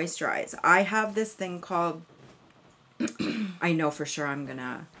immediately moisturize. I have this thing called, I know for sure I'm going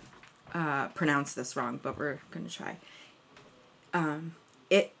to pronounce this wrong, but we're going to try.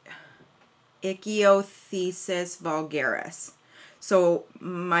 Ichthyosis vulgaris. So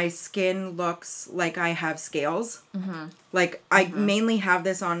my skin looks like I have scales. Like I mainly have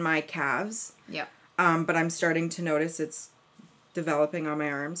this on my calves. Yep. But I'm starting to notice it's developing on my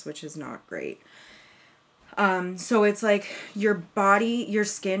arms, which is not great. So it's like your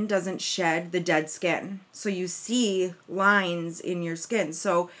skin doesn't shed the dead skin. So you see lines in your skin.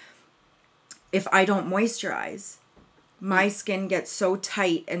 So if I don't moisturize, my skin gets so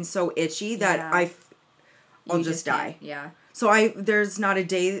tight and so itchy that I'll just die. Yeah. So there's not a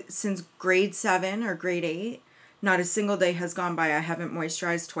day since grade 7 or grade 8, not a single day has gone by I haven't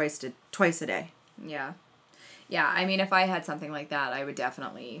moisturized twice a day. Yeah. Yeah, I mean, if I had something like that, I would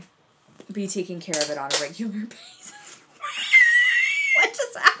definitely be taking care of it on a regular basis. What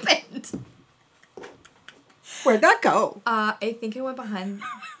just happened? Where'd that go? I think it went behind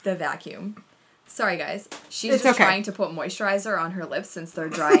the vacuum. Sorry, guys. She's just trying to put moisturizer on her lips since they're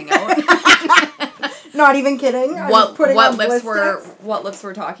drying out. Not even kidding. What lips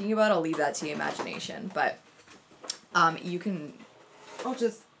we're talking about, I'll leave that to your imagination. But you can...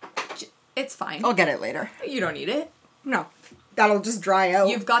 It's fine. I'll get it later. You don't need it. No. That'll just dry out.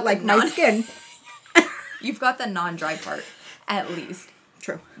 You've got like my skin. You've got the non-dry part, at least.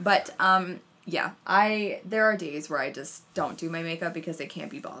 True. But, yeah, there are days where I just don't do my makeup because I can't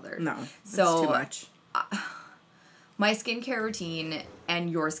be bothered. No, it's too much. My skincare routine and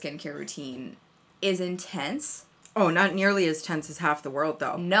your skincare routine is intense. Oh, not nearly as tense as half the world,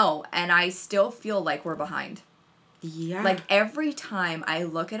 though. No, and I still feel like we're behind. Yeah. Like, every time I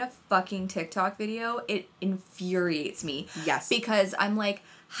look at a fucking TikTok video, it infuriates me. Yes. Because I'm like,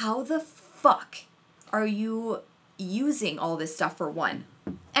 how the fuck are you using all this stuff for one?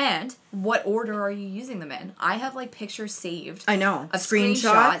 And what order are you using them in? I have, like, pictures saved. I know. Of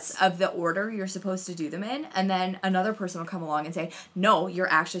screenshots of the order you're supposed to do them in. And then another person will come along and say, no, you're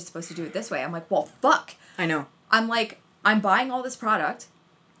actually supposed to do it this way. I'm like, well, fuck. I know. I'm like, I'm buying all this product.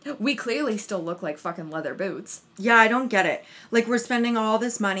 We clearly still look like fucking leather boots. Yeah, I don't get it. Like, we're spending all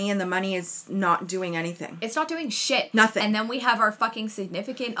this money and the money is not doing anything. It's not doing shit. Nothing. And then we have our fucking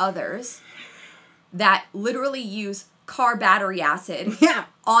significant others that literally use car battery acid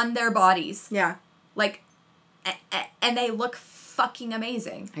on their bodies. Yeah. Like, and they look fucking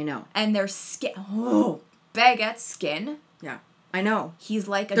amazing. I know. And their skin, baguette skin. Yeah. I know. He's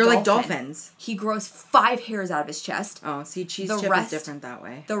like a They're dolphin. like dolphins. He grows 5 hairs out of his chest. Oh, see, Cheese Chip is different that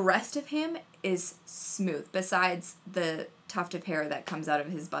way. The rest of him is smooth, besides the tuft of hair that comes out of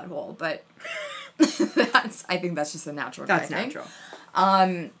his butthole. But I think that's just a natural That's thing. natural.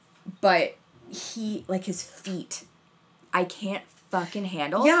 But he, like his feet, I can't fucking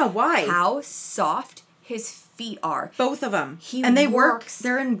handle. Yeah, why? How soft his feet are. Both of them. They work.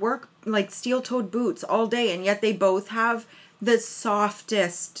 They're in work, like steel-toed boots all day, and yet they both have the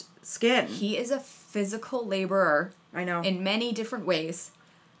softest skin. He is a physical laborer. I know. In many different ways.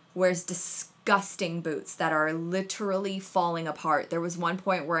 Wears disgusting boots that are literally falling apart. There was one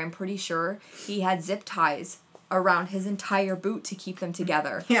point where I'm pretty sure he had zip ties around his entire boot to keep them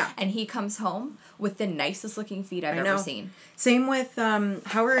together. Yeah. And he comes home with the nicest looking feet I've ever seen. Same with,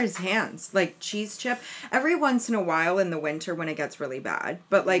 how are his hands? Like, Cheese Chip, every once in a while in the winter when it gets really bad.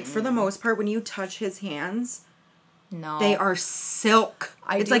 But, like, for the most part, when you touch his hands, no, they are silk.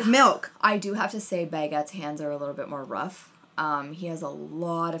 It's like milk. I do have to say Baguette's hands are a little bit more rough. He has a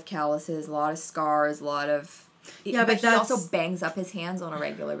lot of calluses, a lot of scars, a lot of... Yeah, but he also bangs up his hands on a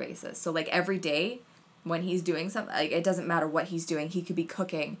regular basis. So, like, every day when he's doing something, like, it doesn't matter what he's doing. He could be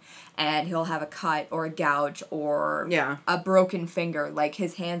cooking and he'll have a cut or a gouge or a broken finger. Like,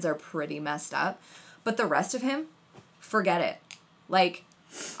 his hands are pretty messed up. But the rest of him, forget it. Like,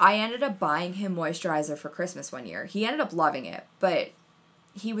 I ended up buying him moisturizer for Christmas one year. He ended up loving it, but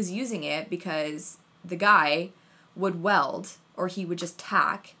he was using it because the guy would weld or he would just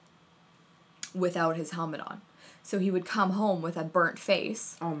tack without his helmet on. So he would come home with a burnt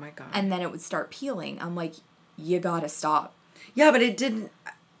face. Oh my God. And then it would start peeling. I'm like, you gotta stop. Yeah, but it didn't...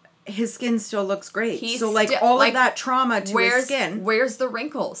 His skin still looks great. So, like, all of that trauma to his skin... Where's the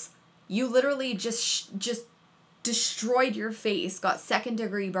wrinkles? You literally just destroyed your face, got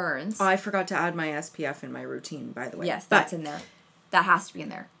 2nd-degree burns. Oh, I forgot to add my SPF in my routine, by the way. Yes, that's in there. That has to be in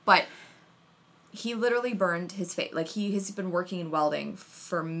there. But he literally burned his face. Like, he has been working in welding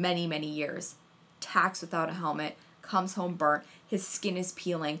for many, many years. Tacks without a helmet, comes home burnt, his skin is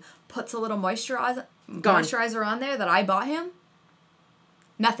peeling, puts a little moisturizer on there that I bought him.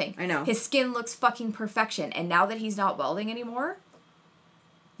 Nothing. I know. His skin looks fucking perfection. And now that he's not welding anymore...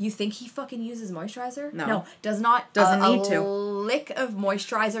 You think he fucking uses moisturizer? No. Doesn't need to. A lick of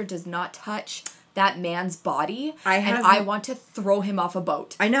moisturizer does not touch that man's body. I want to throw him off a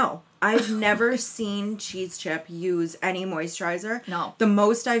boat. I know. I've never seen Cheese Chip use any moisturizer. No. The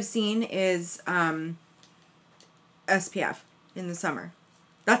most I've seen is SPF in the summer.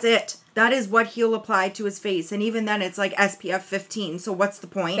 That's it. That is what he'll apply to his face. And even then, it's like SPF 15. So what's the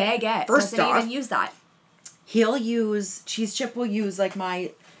point? Baguette doesn't even use that. Cheese Chip will use like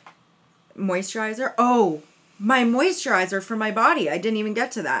my... moisturizer. Oh, my moisturizer for my body. I didn't even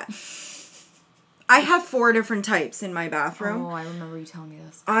get to that. I have 4 different types in my bathroom. Oh, I remember you telling me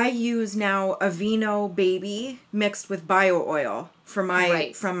this. I use now Aveeno Baby mixed with bio oil for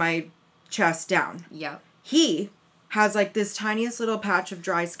my from my chest down. Yeah. He has like this tiniest little patch of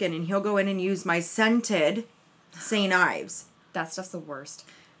dry skin, and he'll go in and use my scented St. Ives. That stuff's the worst.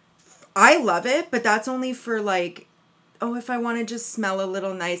 I love it, but that's only for like... Oh, if I want to just smell a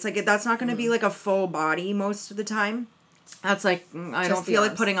little nice. Like, that's not going to be, like, a full body most of the time. That's, like, I don't feel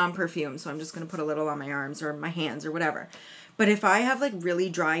like putting on perfume, so I'm just going to put a little on my arms or my hands or whatever. But if I have, like, really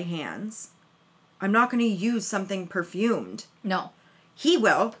dry hands, I'm not going to use something perfumed. No. He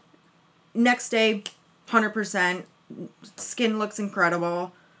will. Next day, 100%. Skin looks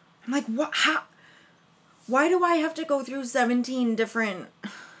incredible. I'm like, what? How? Why do I have to go through 17 different...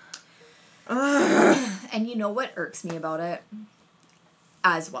 Ugh. And you know what irks me about it?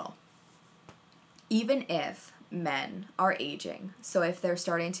 As well. Even if men are aging, so if they're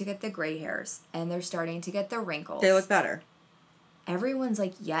starting to get the gray hairs and they're starting to get the wrinkles... They look better. Everyone's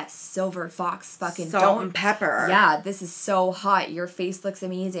like, yes, silver fox fucking Salt and pepper. Yeah, this is so hot. Your face looks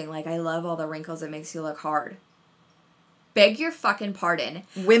amazing. Like, I love all the wrinkles. It makes you look hard. Beg your fucking pardon.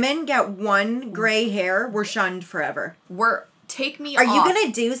 Women get one gray hair, we're shunned forever. Take me off. Are you going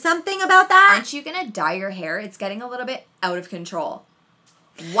to do something about that? Aren't you going to dye your hair? It's getting a little bit out of control.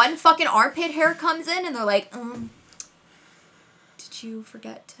 One fucking armpit hair comes in and they're like, did you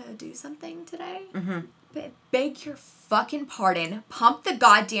forget to do something today? Mm-hmm. Beg your fucking pardon. Pump the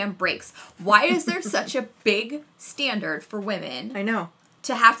goddamn brakes. Why is there such a big standard for women? I know.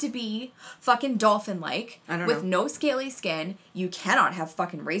 To have to be fucking dolphin-like with know. no scaly skin. You cannot have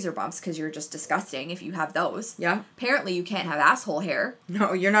fucking razor bumps because you're just disgusting if you have those. Yeah. Apparently you can't have asshole hair.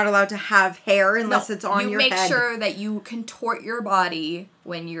 No, you're not allowed to have hair unless it's on your head. You make sure that you contort your body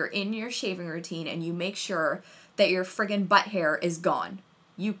when you're in your shaving routine, and you make sure that your friggin' butt hair is gone.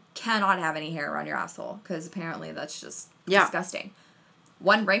 You cannot have any hair around your asshole, because apparently that's just Yeah. disgusting.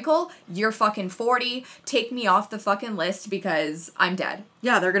 One wrinkle, you're fucking 40. Take me off the fucking list because I'm dead.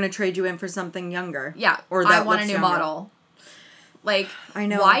 Yeah, they're going to trade you in for something younger. Yeah, or I that want a looks new younger. model. Like, I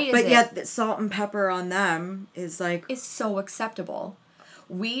know. why is but it... yet, the salt and pepper on them is like... is so acceptable.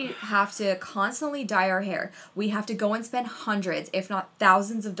 We have to constantly dye our hair. We have to go and spend hundreds, if not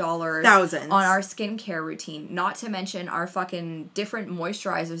thousands of dollars Thousands. on our skincare routine. Not to mention our fucking different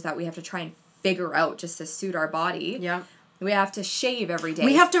moisturizers that we have to try and figure out just to suit our body. Yeah. We have to shave every day.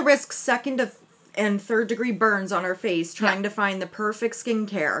 We have to risk second and third degree burns on our face trying to find the perfect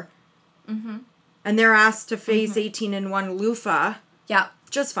skincare. Mm-hmm. And they're asked to face 18-in-1 loofah. Yeah.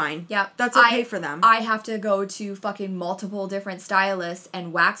 Just fine. Yeah. That's okay for them. I have to go to fucking multiple different stylists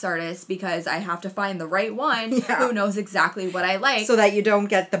and wax artists because I have to find the right one who knows exactly what I like. So that you don't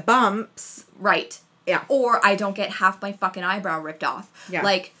get the bumps. Right. Yeah. Or I don't get half my fucking eyebrow ripped off. Yeah.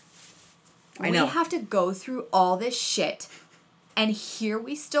 Like, I know. we have to go through all this shit. And here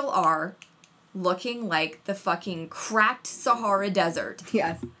we still are looking like the fucking cracked Sahara Desert.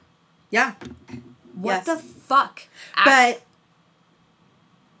 Yes. Yeah. What the fuck?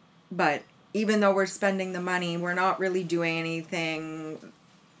 But even though we're spending the money, we're not really doing anything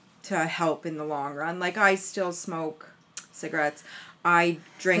to help in the long run. Like, I still smoke cigarettes. I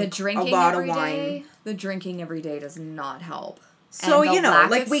drink a lot of wine. The drinking every day does not help. So, you know,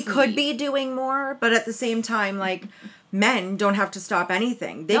 like, we could be doing more, but at the same time, like, men don't have to stop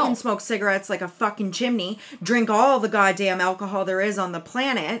anything. They can smoke cigarettes like a fucking chimney, drink all the goddamn alcohol there is on the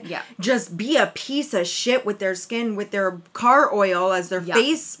planet, just be a piece of shit with their skin, with their car oil as their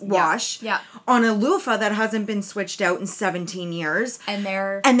face wash, on a loofah that hasn't been switched out in 17 years.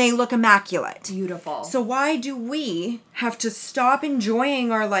 And they look immaculate. Beautiful. So why do we have to stop enjoying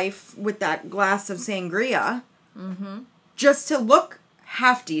our life with that glass of sangria just to look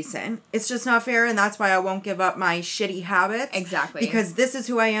half decent? It's just not fair, and that's why I won't give up my shitty habits. Exactly. Because this is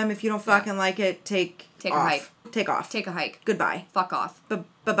who I am. If you don't fucking like it, take a off. hike. Take off. Take a hike. Goodbye. Fuck off.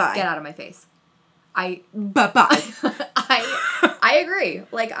 Bye-bye. Get out of my face. Bye-bye. I agree.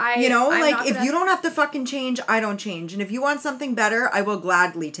 Like, you know, like, if you don't have to fucking change, I don't change. And if you want something better, I will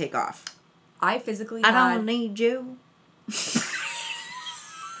gladly take off. I physically I don't need you.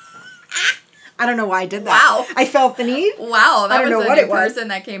 I don't know why I did that. Wow. I felt the need. Wow, that I don't was know a what new it was. person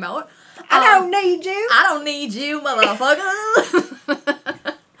that came out. I don't need you. I don't need you, motherfucker.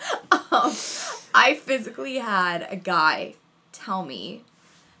 I physically had a guy tell me,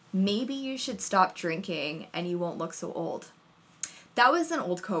 maybe you should stop drinking and you won't look so old. That was an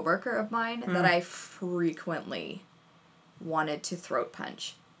old coworker of mine that I frequently wanted to throat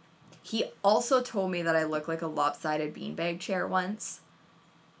punch. He also told me that I look like a lopsided beanbag chair once.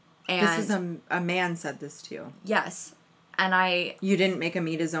 And this is a man said this to you. Yes. And You didn't make him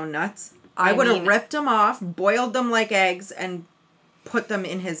eat his own nuts? I would have ripped them off, boiled them like eggs, and put them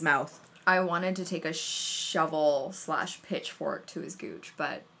in his mouth. I wanted to take a shovel/pitchfork to his gooch,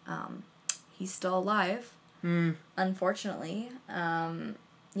 but he's still alive. Unfortunately.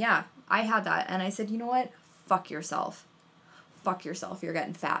 Yeah, I had that. And I said, you know what? Fuck yourself. Fuck yourself. You're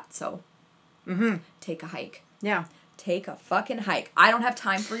getting fat, so take a hike. Yeah. Take a fucking hike. I don't have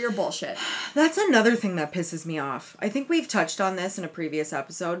time for your bullshit. That's another thing that pisses me off. I think we've touched on this in a previous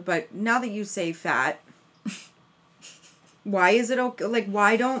episode, but now that you say fat, why is it okay? Like,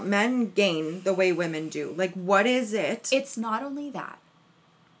 why don't men gain the way women do? Like, what is it? It's not only that.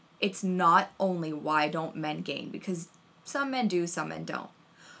 It's not only why don't men gain, because some men do, some men don't.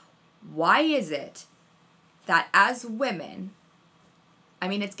 Why is it that as women, I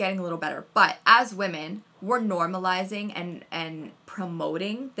mean, it's getting a little better, but as women, we're normalizing and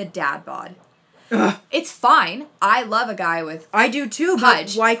promoting the dad bod. Ugh. It's fine. I love a guy with I do too,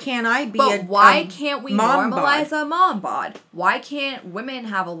 pudge. but why can't I be But why can't we normalize bod? a mom bod? Why can't women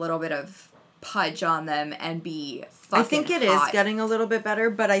have a little bit of pudge on them and be fucking I think it hot? is getting a little bit better,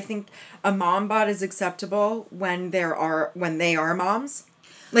 but I think a mom bod is acceptable when they are moms.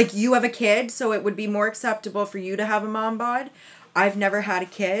 Like, you have a kid, so it would be more acceptable for you to have a mom bod. I've never had a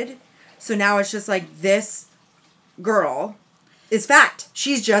kid, so now it's just like, this girl is fat.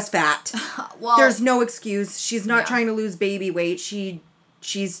 She's just fat. Well, there's no excuse. She's not trying to lose baby weight.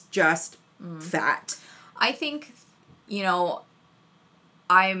 She's just fat. I think, you know,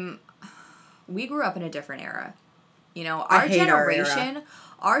 we grew up in a different era. You know, our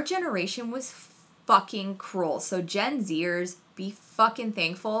generation was fucking cruel. So Gen Zers, be fucking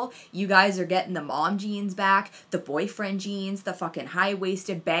thankful. You guys are getting the mom jeans back, the boyfriend jeans, the fucking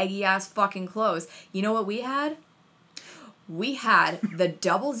high-waisted, baggy-ass fucking clothes. You know what we had? We had the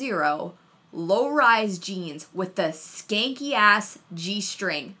 00 low-rise jeans with the skanky ass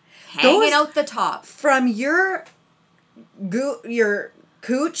G-string hanging out the top. From your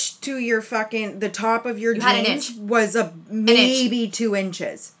cooch to your fucking the top of your jeans was maybe 2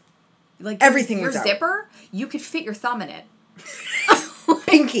 inches. Like everything your was out. zipper, you could fit your thumb in it.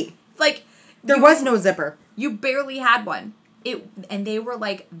 Pinky. Like there was no zipper. You barely had one. And they were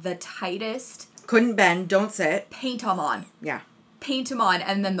like the tightest. Couldn't bend. Don't sit. Paint them on. Yeah. Paint them on,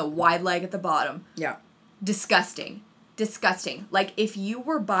 and then the wide leg at the bottom. Yeah. Disgusting. Disgusting. Like, if you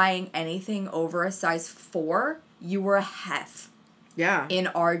were buying anything over a size 4, you were a hef. Yeah. In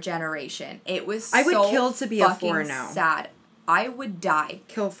our generation. It was I would kill to be a 4 now. Sad. I would die.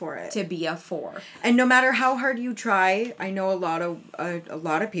 Kill for it. To be a 4. And no matter how hard you try, I know a lot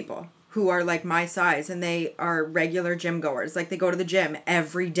of people who are like my size, and they are regular gym goers. Like, they go to the gym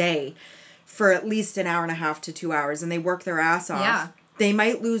every day for at least an hour and a half to 2 hours, and they work their ass off. Yeah. They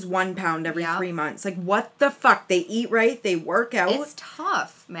might lose 1 pound every 3 months. Like, what the fuck? They eat right. They work out. It's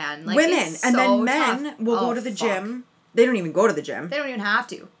tough, man. Like, women. It's and so then men tough. will go to the gym. They don't even go to the gym. They don't even have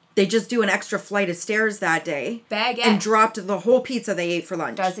to. They just do an extra flight of stairs that day. Baguette. And dropped the whole pizza they ate for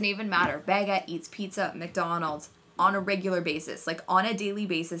lunch. Doesn't even matter. Baguette eats pizza at McDonald's on a regular basis. Like, on a daily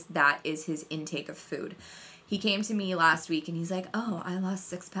basis, that is his intake of food. He came to me last week, and he's like, oh, I lost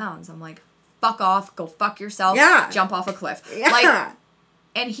 6 pounds. I'm like, fuck off. Go fuck yourself. Yeah. Jump off a cliff. Yeah. Like,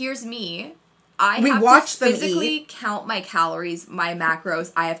 and here's me. I have to physically count my calories, my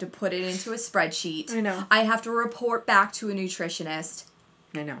macros. I have to put it into a spreadsheet. I know. I have to report back to a nutritionist.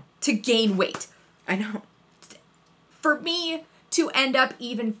 I know. To gain weight. I know. For me to end up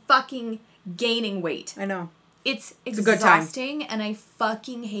even fucking gaining weight. I know. It's a good time. exhausting, and I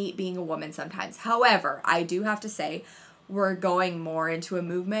fucking hate being a woman sometimes. However, I do have to say, we're going more into a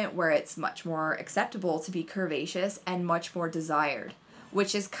movement where it's much more acceptable to be curvaceous and much more desired,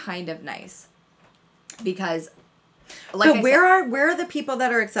 which is kind of nice. Because, like, but where are the people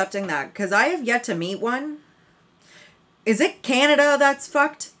that are accepting that? Because I have yet to meet one. Is it Canada that's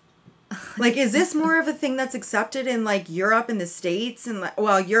fucked? Like, is this more of a thing that's accepted in, like, Europe and the States? And, like,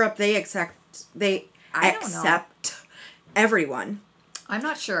 well, Europe, they accept everyone. I'm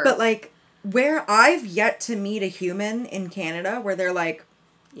not sure. But, like, where I've yet to meet a human in Canada where they're like,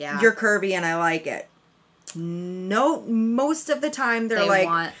 yeah, you're curvy and I like it. No, most of the time they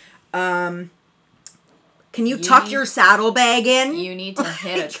like, can you tuck your saddlebag in? You need to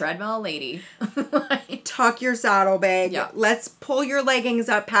hit a treadmill lady. Tuck your saddlebag. Yeah. Let's pull your leggings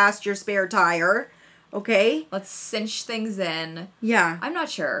up past your spare tire. Okay? Let's cinch things in. Yeah. I'm not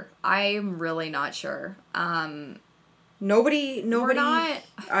sure. I'm really not sure. Nobody not,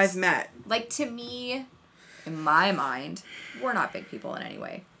 I've met. Like, to me, in my mind, we're not big people in any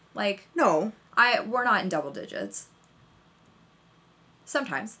way. Like, no. We're not in double digits.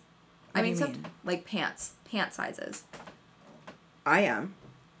 Sometimes. What do you mean? Like pant sizes. I am.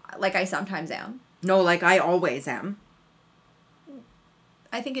 Like, I sometimes am. No, like, I always am.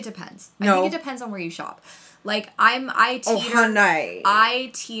 I think it depends. No. I think it depends on where you shop. Like, I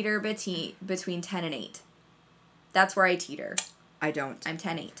teeter between 10 and 8. That's where I teeter. I don't. I'm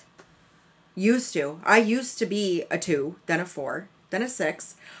 10-8. Used to. I used to be a 2, then a 4, then a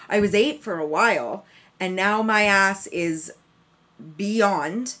 6. I was 8 for a while, and now my ass is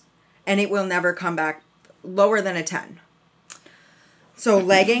beyond, and it will never come back lower than a 10. So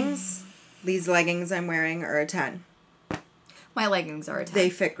leggings, these leggings I'm wearing are a 10. My leggings are a 10. They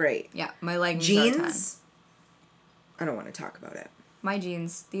fit great. Yeah, my leggings Jeans, are a 10. I don't want to talk about it. My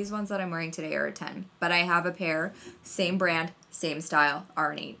jeans, these ones that I'm wearing today are a 10. But I have a pair, same brand, same style,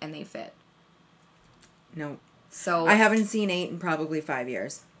 are an 8, and they fit. No. So I haven't seen 8 in probably 5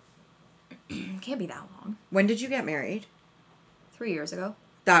 years. Can't be that long. When did you get married? 3 years ago.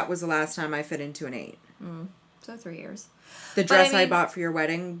 That was the last time I fit into an 8. So 3 years. The dress I bought for your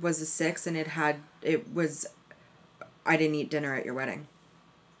wedding was a 6, and I didn't eat dinner at your wedding.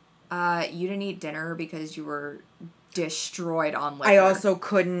 You didn't eat dinner because you were destroyed on liquor. I also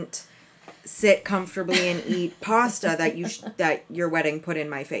couldn't sit comfortably and eat pasta that your wedding put in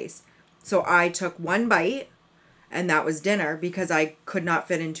my face. So I took one bite, and that was dinner because I could not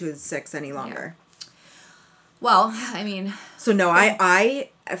fit into a 6 any longer. Yeah. Well, I mean... So no, I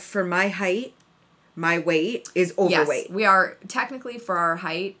for my height, my weight is overweight. Yes, we are technically, for our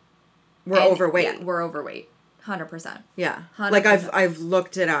height... We're overweight. Yeah, we're overweight. 100%. Yeah. 100%. Like I've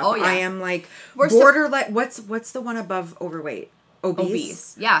looked it up. Oh, yeah. I am like borderline. What's the one above overweight?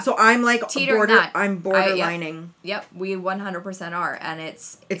 Obese. Yeah. So I'm like I'm borderlining. Yep. We 100% are, and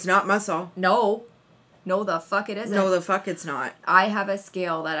it's not muscle. No, the fuck it isn't. No, the fuck it's not. I have a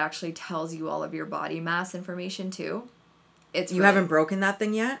scale that actually tells you all of your body mass information too. It's You haven't broken that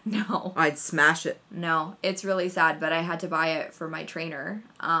thing yet? No. I'd smash it. No, it's really sad, but I had to buy it for my trainer.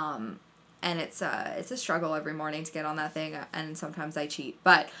 And it's a struggle every morning to get on that thing, and sometimes I cheat.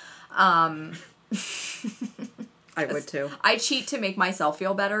 But I would too. I cheat to make myself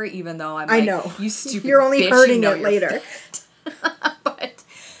feel better, even though I'm I like, know. you stupid You're only bitch, hurting you know it later. But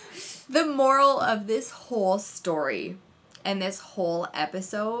the moral of this whole story and this whole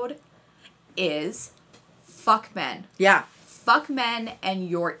episode is fuck men. Yeah. Fuck men and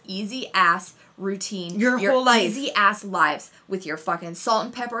your easy ass routine. Your whole life. Easy ass lives with your fucking salt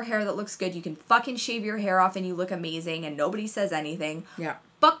and pepper hair that looks good. You can fucking shave your hair off and you look amazing and nobody says anything. Yeah.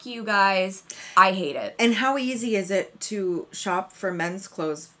 Fuck you guys. I hate it. And how easy is it to shop for men's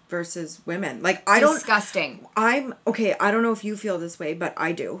clothes versus women? Like, Disgusting. I don't know if you feel this way, but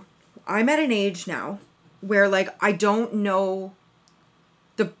I do. I'm at an age now where, like, I don't know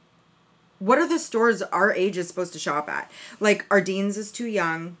what are the stores our age is supposed to shop at? Like, Ardene's is too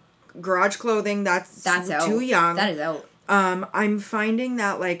young. Garage Clothing, that's out. too young. That is out. I'm finding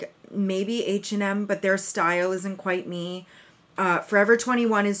that, like, maybe H&M, but their style isn't quite me. Forever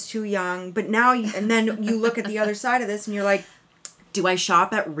 21 is too young. But now, and then you look at the other side of this and you're like, do I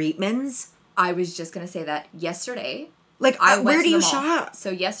shop at Reitman's? I was just going to say that yesterday. Like, where do you shop?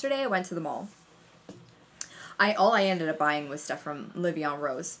 So yesterday I went to the mall. All I ended up buying was stuff from Livion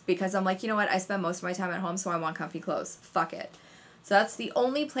Rose because I'm like, you know what? I spend most of my time at home, so I want comfy clothes. Fuck it. So that's the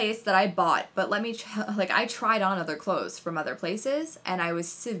only place that I bought. But I tried on other clothes from other places, and I was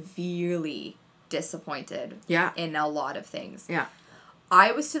severely disappointed. Yeah. In a lot of things. Yeah.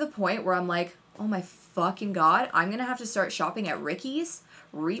 I was to the point where I'm like, oh my fucking God, I'm gonna have to start shopping at Ricky's,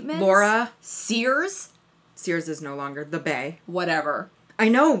 Reitman's, Laura, Sears. Sears is no longer the Bay. Whatever. I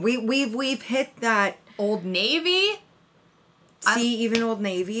know we've hit that. Old Navy. Even Old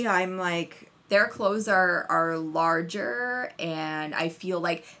Navy, I'm like, their clothes are larger, and I feel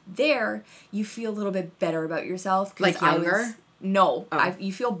like there you feel a little bit better about yourself. Like younger?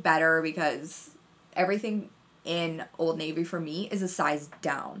 You feel better because everything in Old Navy for me is a size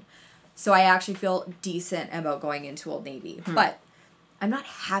down. So I actually feel decent about going into Old Navy. But I'm not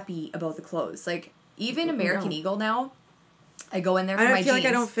happy about the clothes. Like, even American Eagle now, I go in there for my jeans. I feel like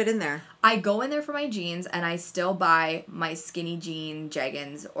I don't fit in there. I go in there for my jeans, and I still buy my skinny jean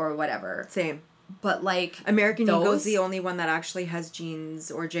jeggings or whatever. Same. But, like, American Eagle's the only one that actually has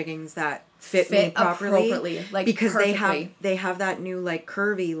jeans or jeggings that fit me properly. Like, because perfectly. they have that new, like,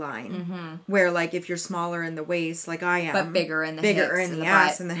 curvy line where, like, if you're smaller in the waist, like I am, but bigger in the bigger hips in the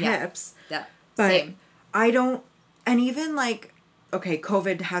ass and the hips. Yeah. But same. I don't, and even, like, okay,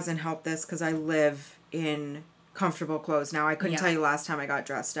 COVID hasn't helped this because I live in comfortable clothes now. I couldn't tell you last time I got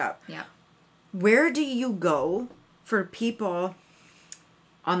dressed up. Yeah. Where do you go for people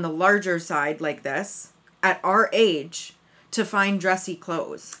on the larger side like this at our age to find dressy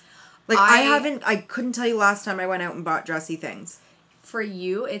clothes? Like, I couldn't tell you last time I went out and bought dressy things. For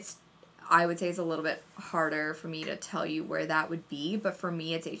you, I would say it's a little bit harder for me to tell you where that would be, but for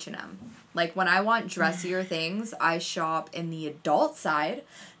me, it's H&M. Like, when I want dressier things, I shop in the adult side,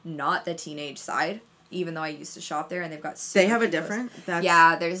 not the teenage side, even though I used to shop there, and they've got They have a different?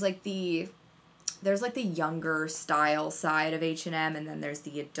 Yeah, there's like the younger style side of H&M, and then there's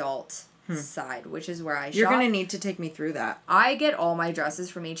the adult side, which is where I shop. You're going to need to take me through that. I get all my dresses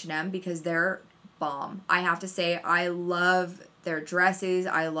from H&M because they're bomb. I have to say, I love their dresses.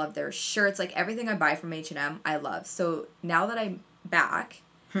 I love their shirts. Like, everything I buy from H&M, I love. So now that I'm back,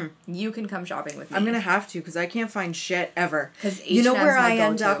 you can come shopping with me. I'm going to have to because I can't find shit ever. Because you know where I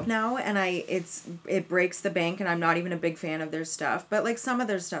end up now? And it breaks the bank, and I'm not even a big fan of their stuff. But, like, some of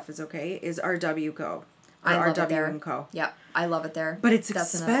their stuff is okay, is RW Co. I love RW it there. and Co. Yeah, I love it there. But it's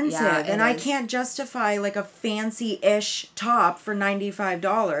expensive, and I can't justify, like, a fancy-ish top for $95.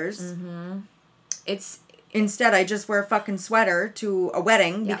 Mm-hmm. Instead, I just wear a fucking sweater to a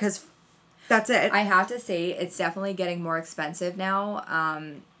wedding because that's it. I have to say, it's definitely getting more expensive now.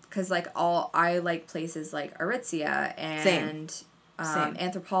 Because, like, I like places like Aritzia and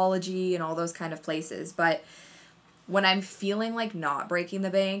Anthropologie and all those kind of places. But when I'm feeling like not breaking the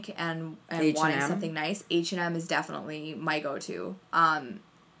bank and wanting something nice, H&M is definitely my go-to.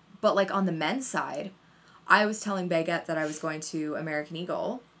 But, like, on the men's side, I was telling Baguette that I was going to American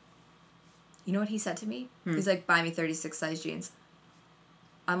Eagle. You know what he said to me? He's like, buy me 36 size jeans.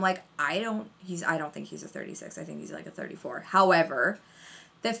 I'm like, I don't think he's a 36. I think he's like a 34. However,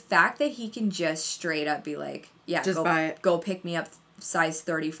 the fact that he can just straight up be like, yeah, just buy it. Go pick me up size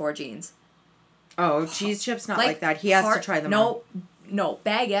 34 jeans. Oh, Cheese Chip's not like that. He has to try them on. No,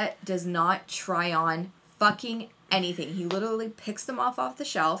 Baguette does not try on fucking anything. He literally picks them off the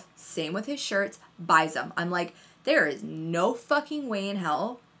shelf. Same with his shirts. Buys them. I'm like, There is no fucking way in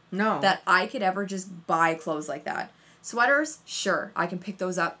hell No. that I could ever just buy clothes like that. Sweaters, sure. I can pick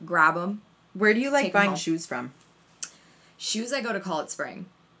those up, grab them. Where do you like Take 'em buying home. shoes from? Shoes, I go to Call It Spring.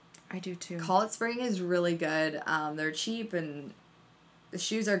 I do too. Call It Spring is really good. They're cheap and the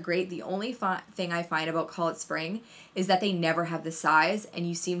shoes are great. The only thing I find about Call It Spring is that they never have the size and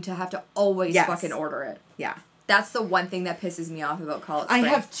you seem to have to always fucking order it. Yeah. That's the one thing that pisses me off about Call It I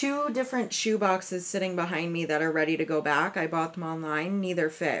Spring. have 2 different shoe boxes sitting behind me that are ready to go back. I bought them online. Neither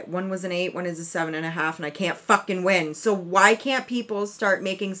fit. One was an 8, one is a 7.5, and I can't fucking win. So why can't people start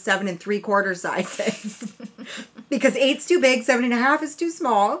making 7 3/4 sizes? Because 8's too big, 7.5 is too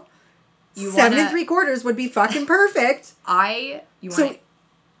small. 7 3/4 would be fucking perfect. I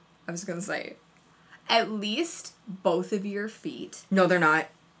was gonna say, at least both of your feet. No, they're not.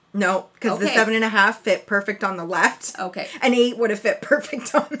 No, because the 7.5 fit perfect on the left. Okay. An 8 would have fit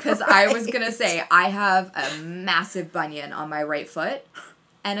perfect on the right. Because I was going to say, I have a massive bunion on my right foot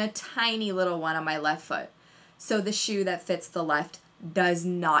and a tiny little one on my left foot. So the shoe that fits the left does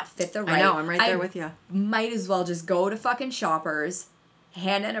not fit the right. I know, I'm right there with you. Might as well just go to fucking Shoppers,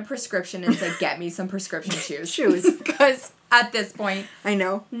 hand in a prescription and say, get me some prescription shoes. Because at this point, I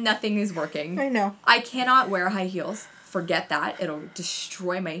know. nothing is working. I know. I cannot wear high heels. Forget that. It'll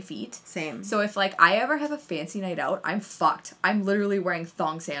destroy my feet. Same. So if, like, I ever have a fancy night out, I'm fucked. I'm literally wearing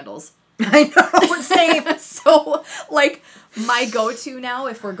thong sandals. I know. Same. So, like, my go-to now,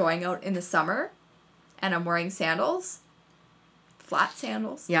 if we're going out in the summer and I'm wearing sandals, flat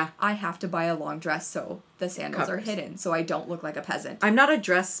sandals. Yeah. I have to buy a long dress so the sandals are hidden so I don't look like a peasant. I'm not a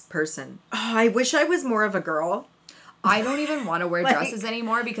dress person. Oh, I wish I was more of a girl. I don't even want to wear dresses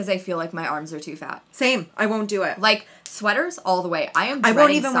anymore because I feel like my arms are too fat. Same. I won't do it. Like, sweaters all the way. I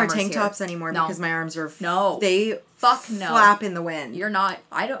won't even wear tank tops anymore because my arms are they flap in the wind. You're not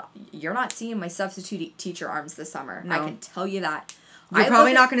seeing my substitute teacher arms this summer. No. I can tell you that. You're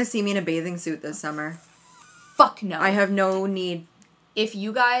probably not going to see me in a bathing suit this summer. Fuck no. I have no need. If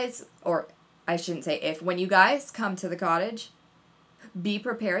you guys, or I shouldn't say if, when you guys come to the cottage, be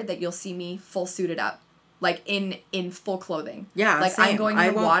prepared that you'll see me full suited up. Like, in full clothing. Yeah, like, same. I'm going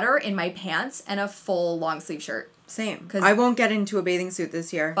in the water in my pants and a full long sleeve shirt. Same. I won't get into a bathing suit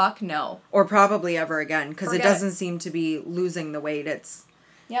this year. Fuck no. Or probably ever again, because it doesn't seem to be losing the weight. It's...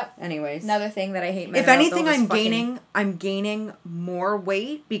 Yep. Anyways. Another thing that I hate. If anything, I'm gaining more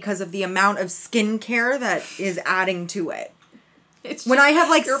weight because of the amount of skincare that is adding to it. It's when I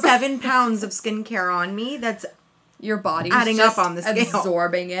have, like, 7 pounds of skincare on me, that's... Your body's adding just up on the scale.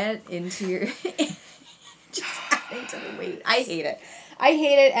 Absorbing it into your... just adding to the weight. I hate it. I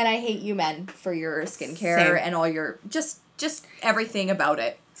hate it, and I hate you men for your skincare and all your... Just everything about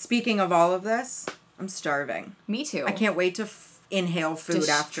it. Speaking of all of this, I'm starving. Me too. I can't wait to inhale food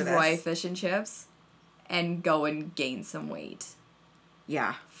after this. Destroy fish and chips and go and gain some weight.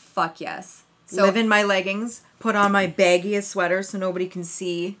 Yeah. Fuck yes. So, live in my leggings, put on my baggiest sweater so nobody can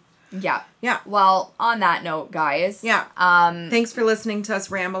see. Yeah. Yeah. Well, on that note, guys. Yeah. Thanks for listening to us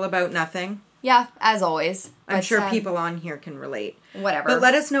ramble about nothing. Yeah, as always. I'm sure people on here can relate. Whatever. But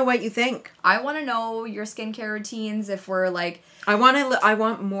let us know what you think. I want to know your skincare routines if we're like... I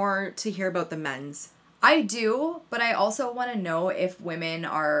want more to hear about the men's. I do, but I also want to know if women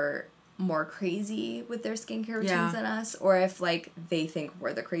are more crazy with their skincare routines than us, or if, like, they think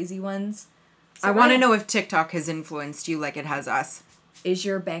we're the crazy ones. So I want to know if TikTok has influenced you like it has us. Is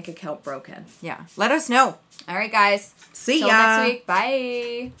your bank account broken? Yeah. Let us know. All right, guys. See ya. Till next week.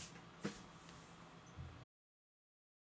 Bye.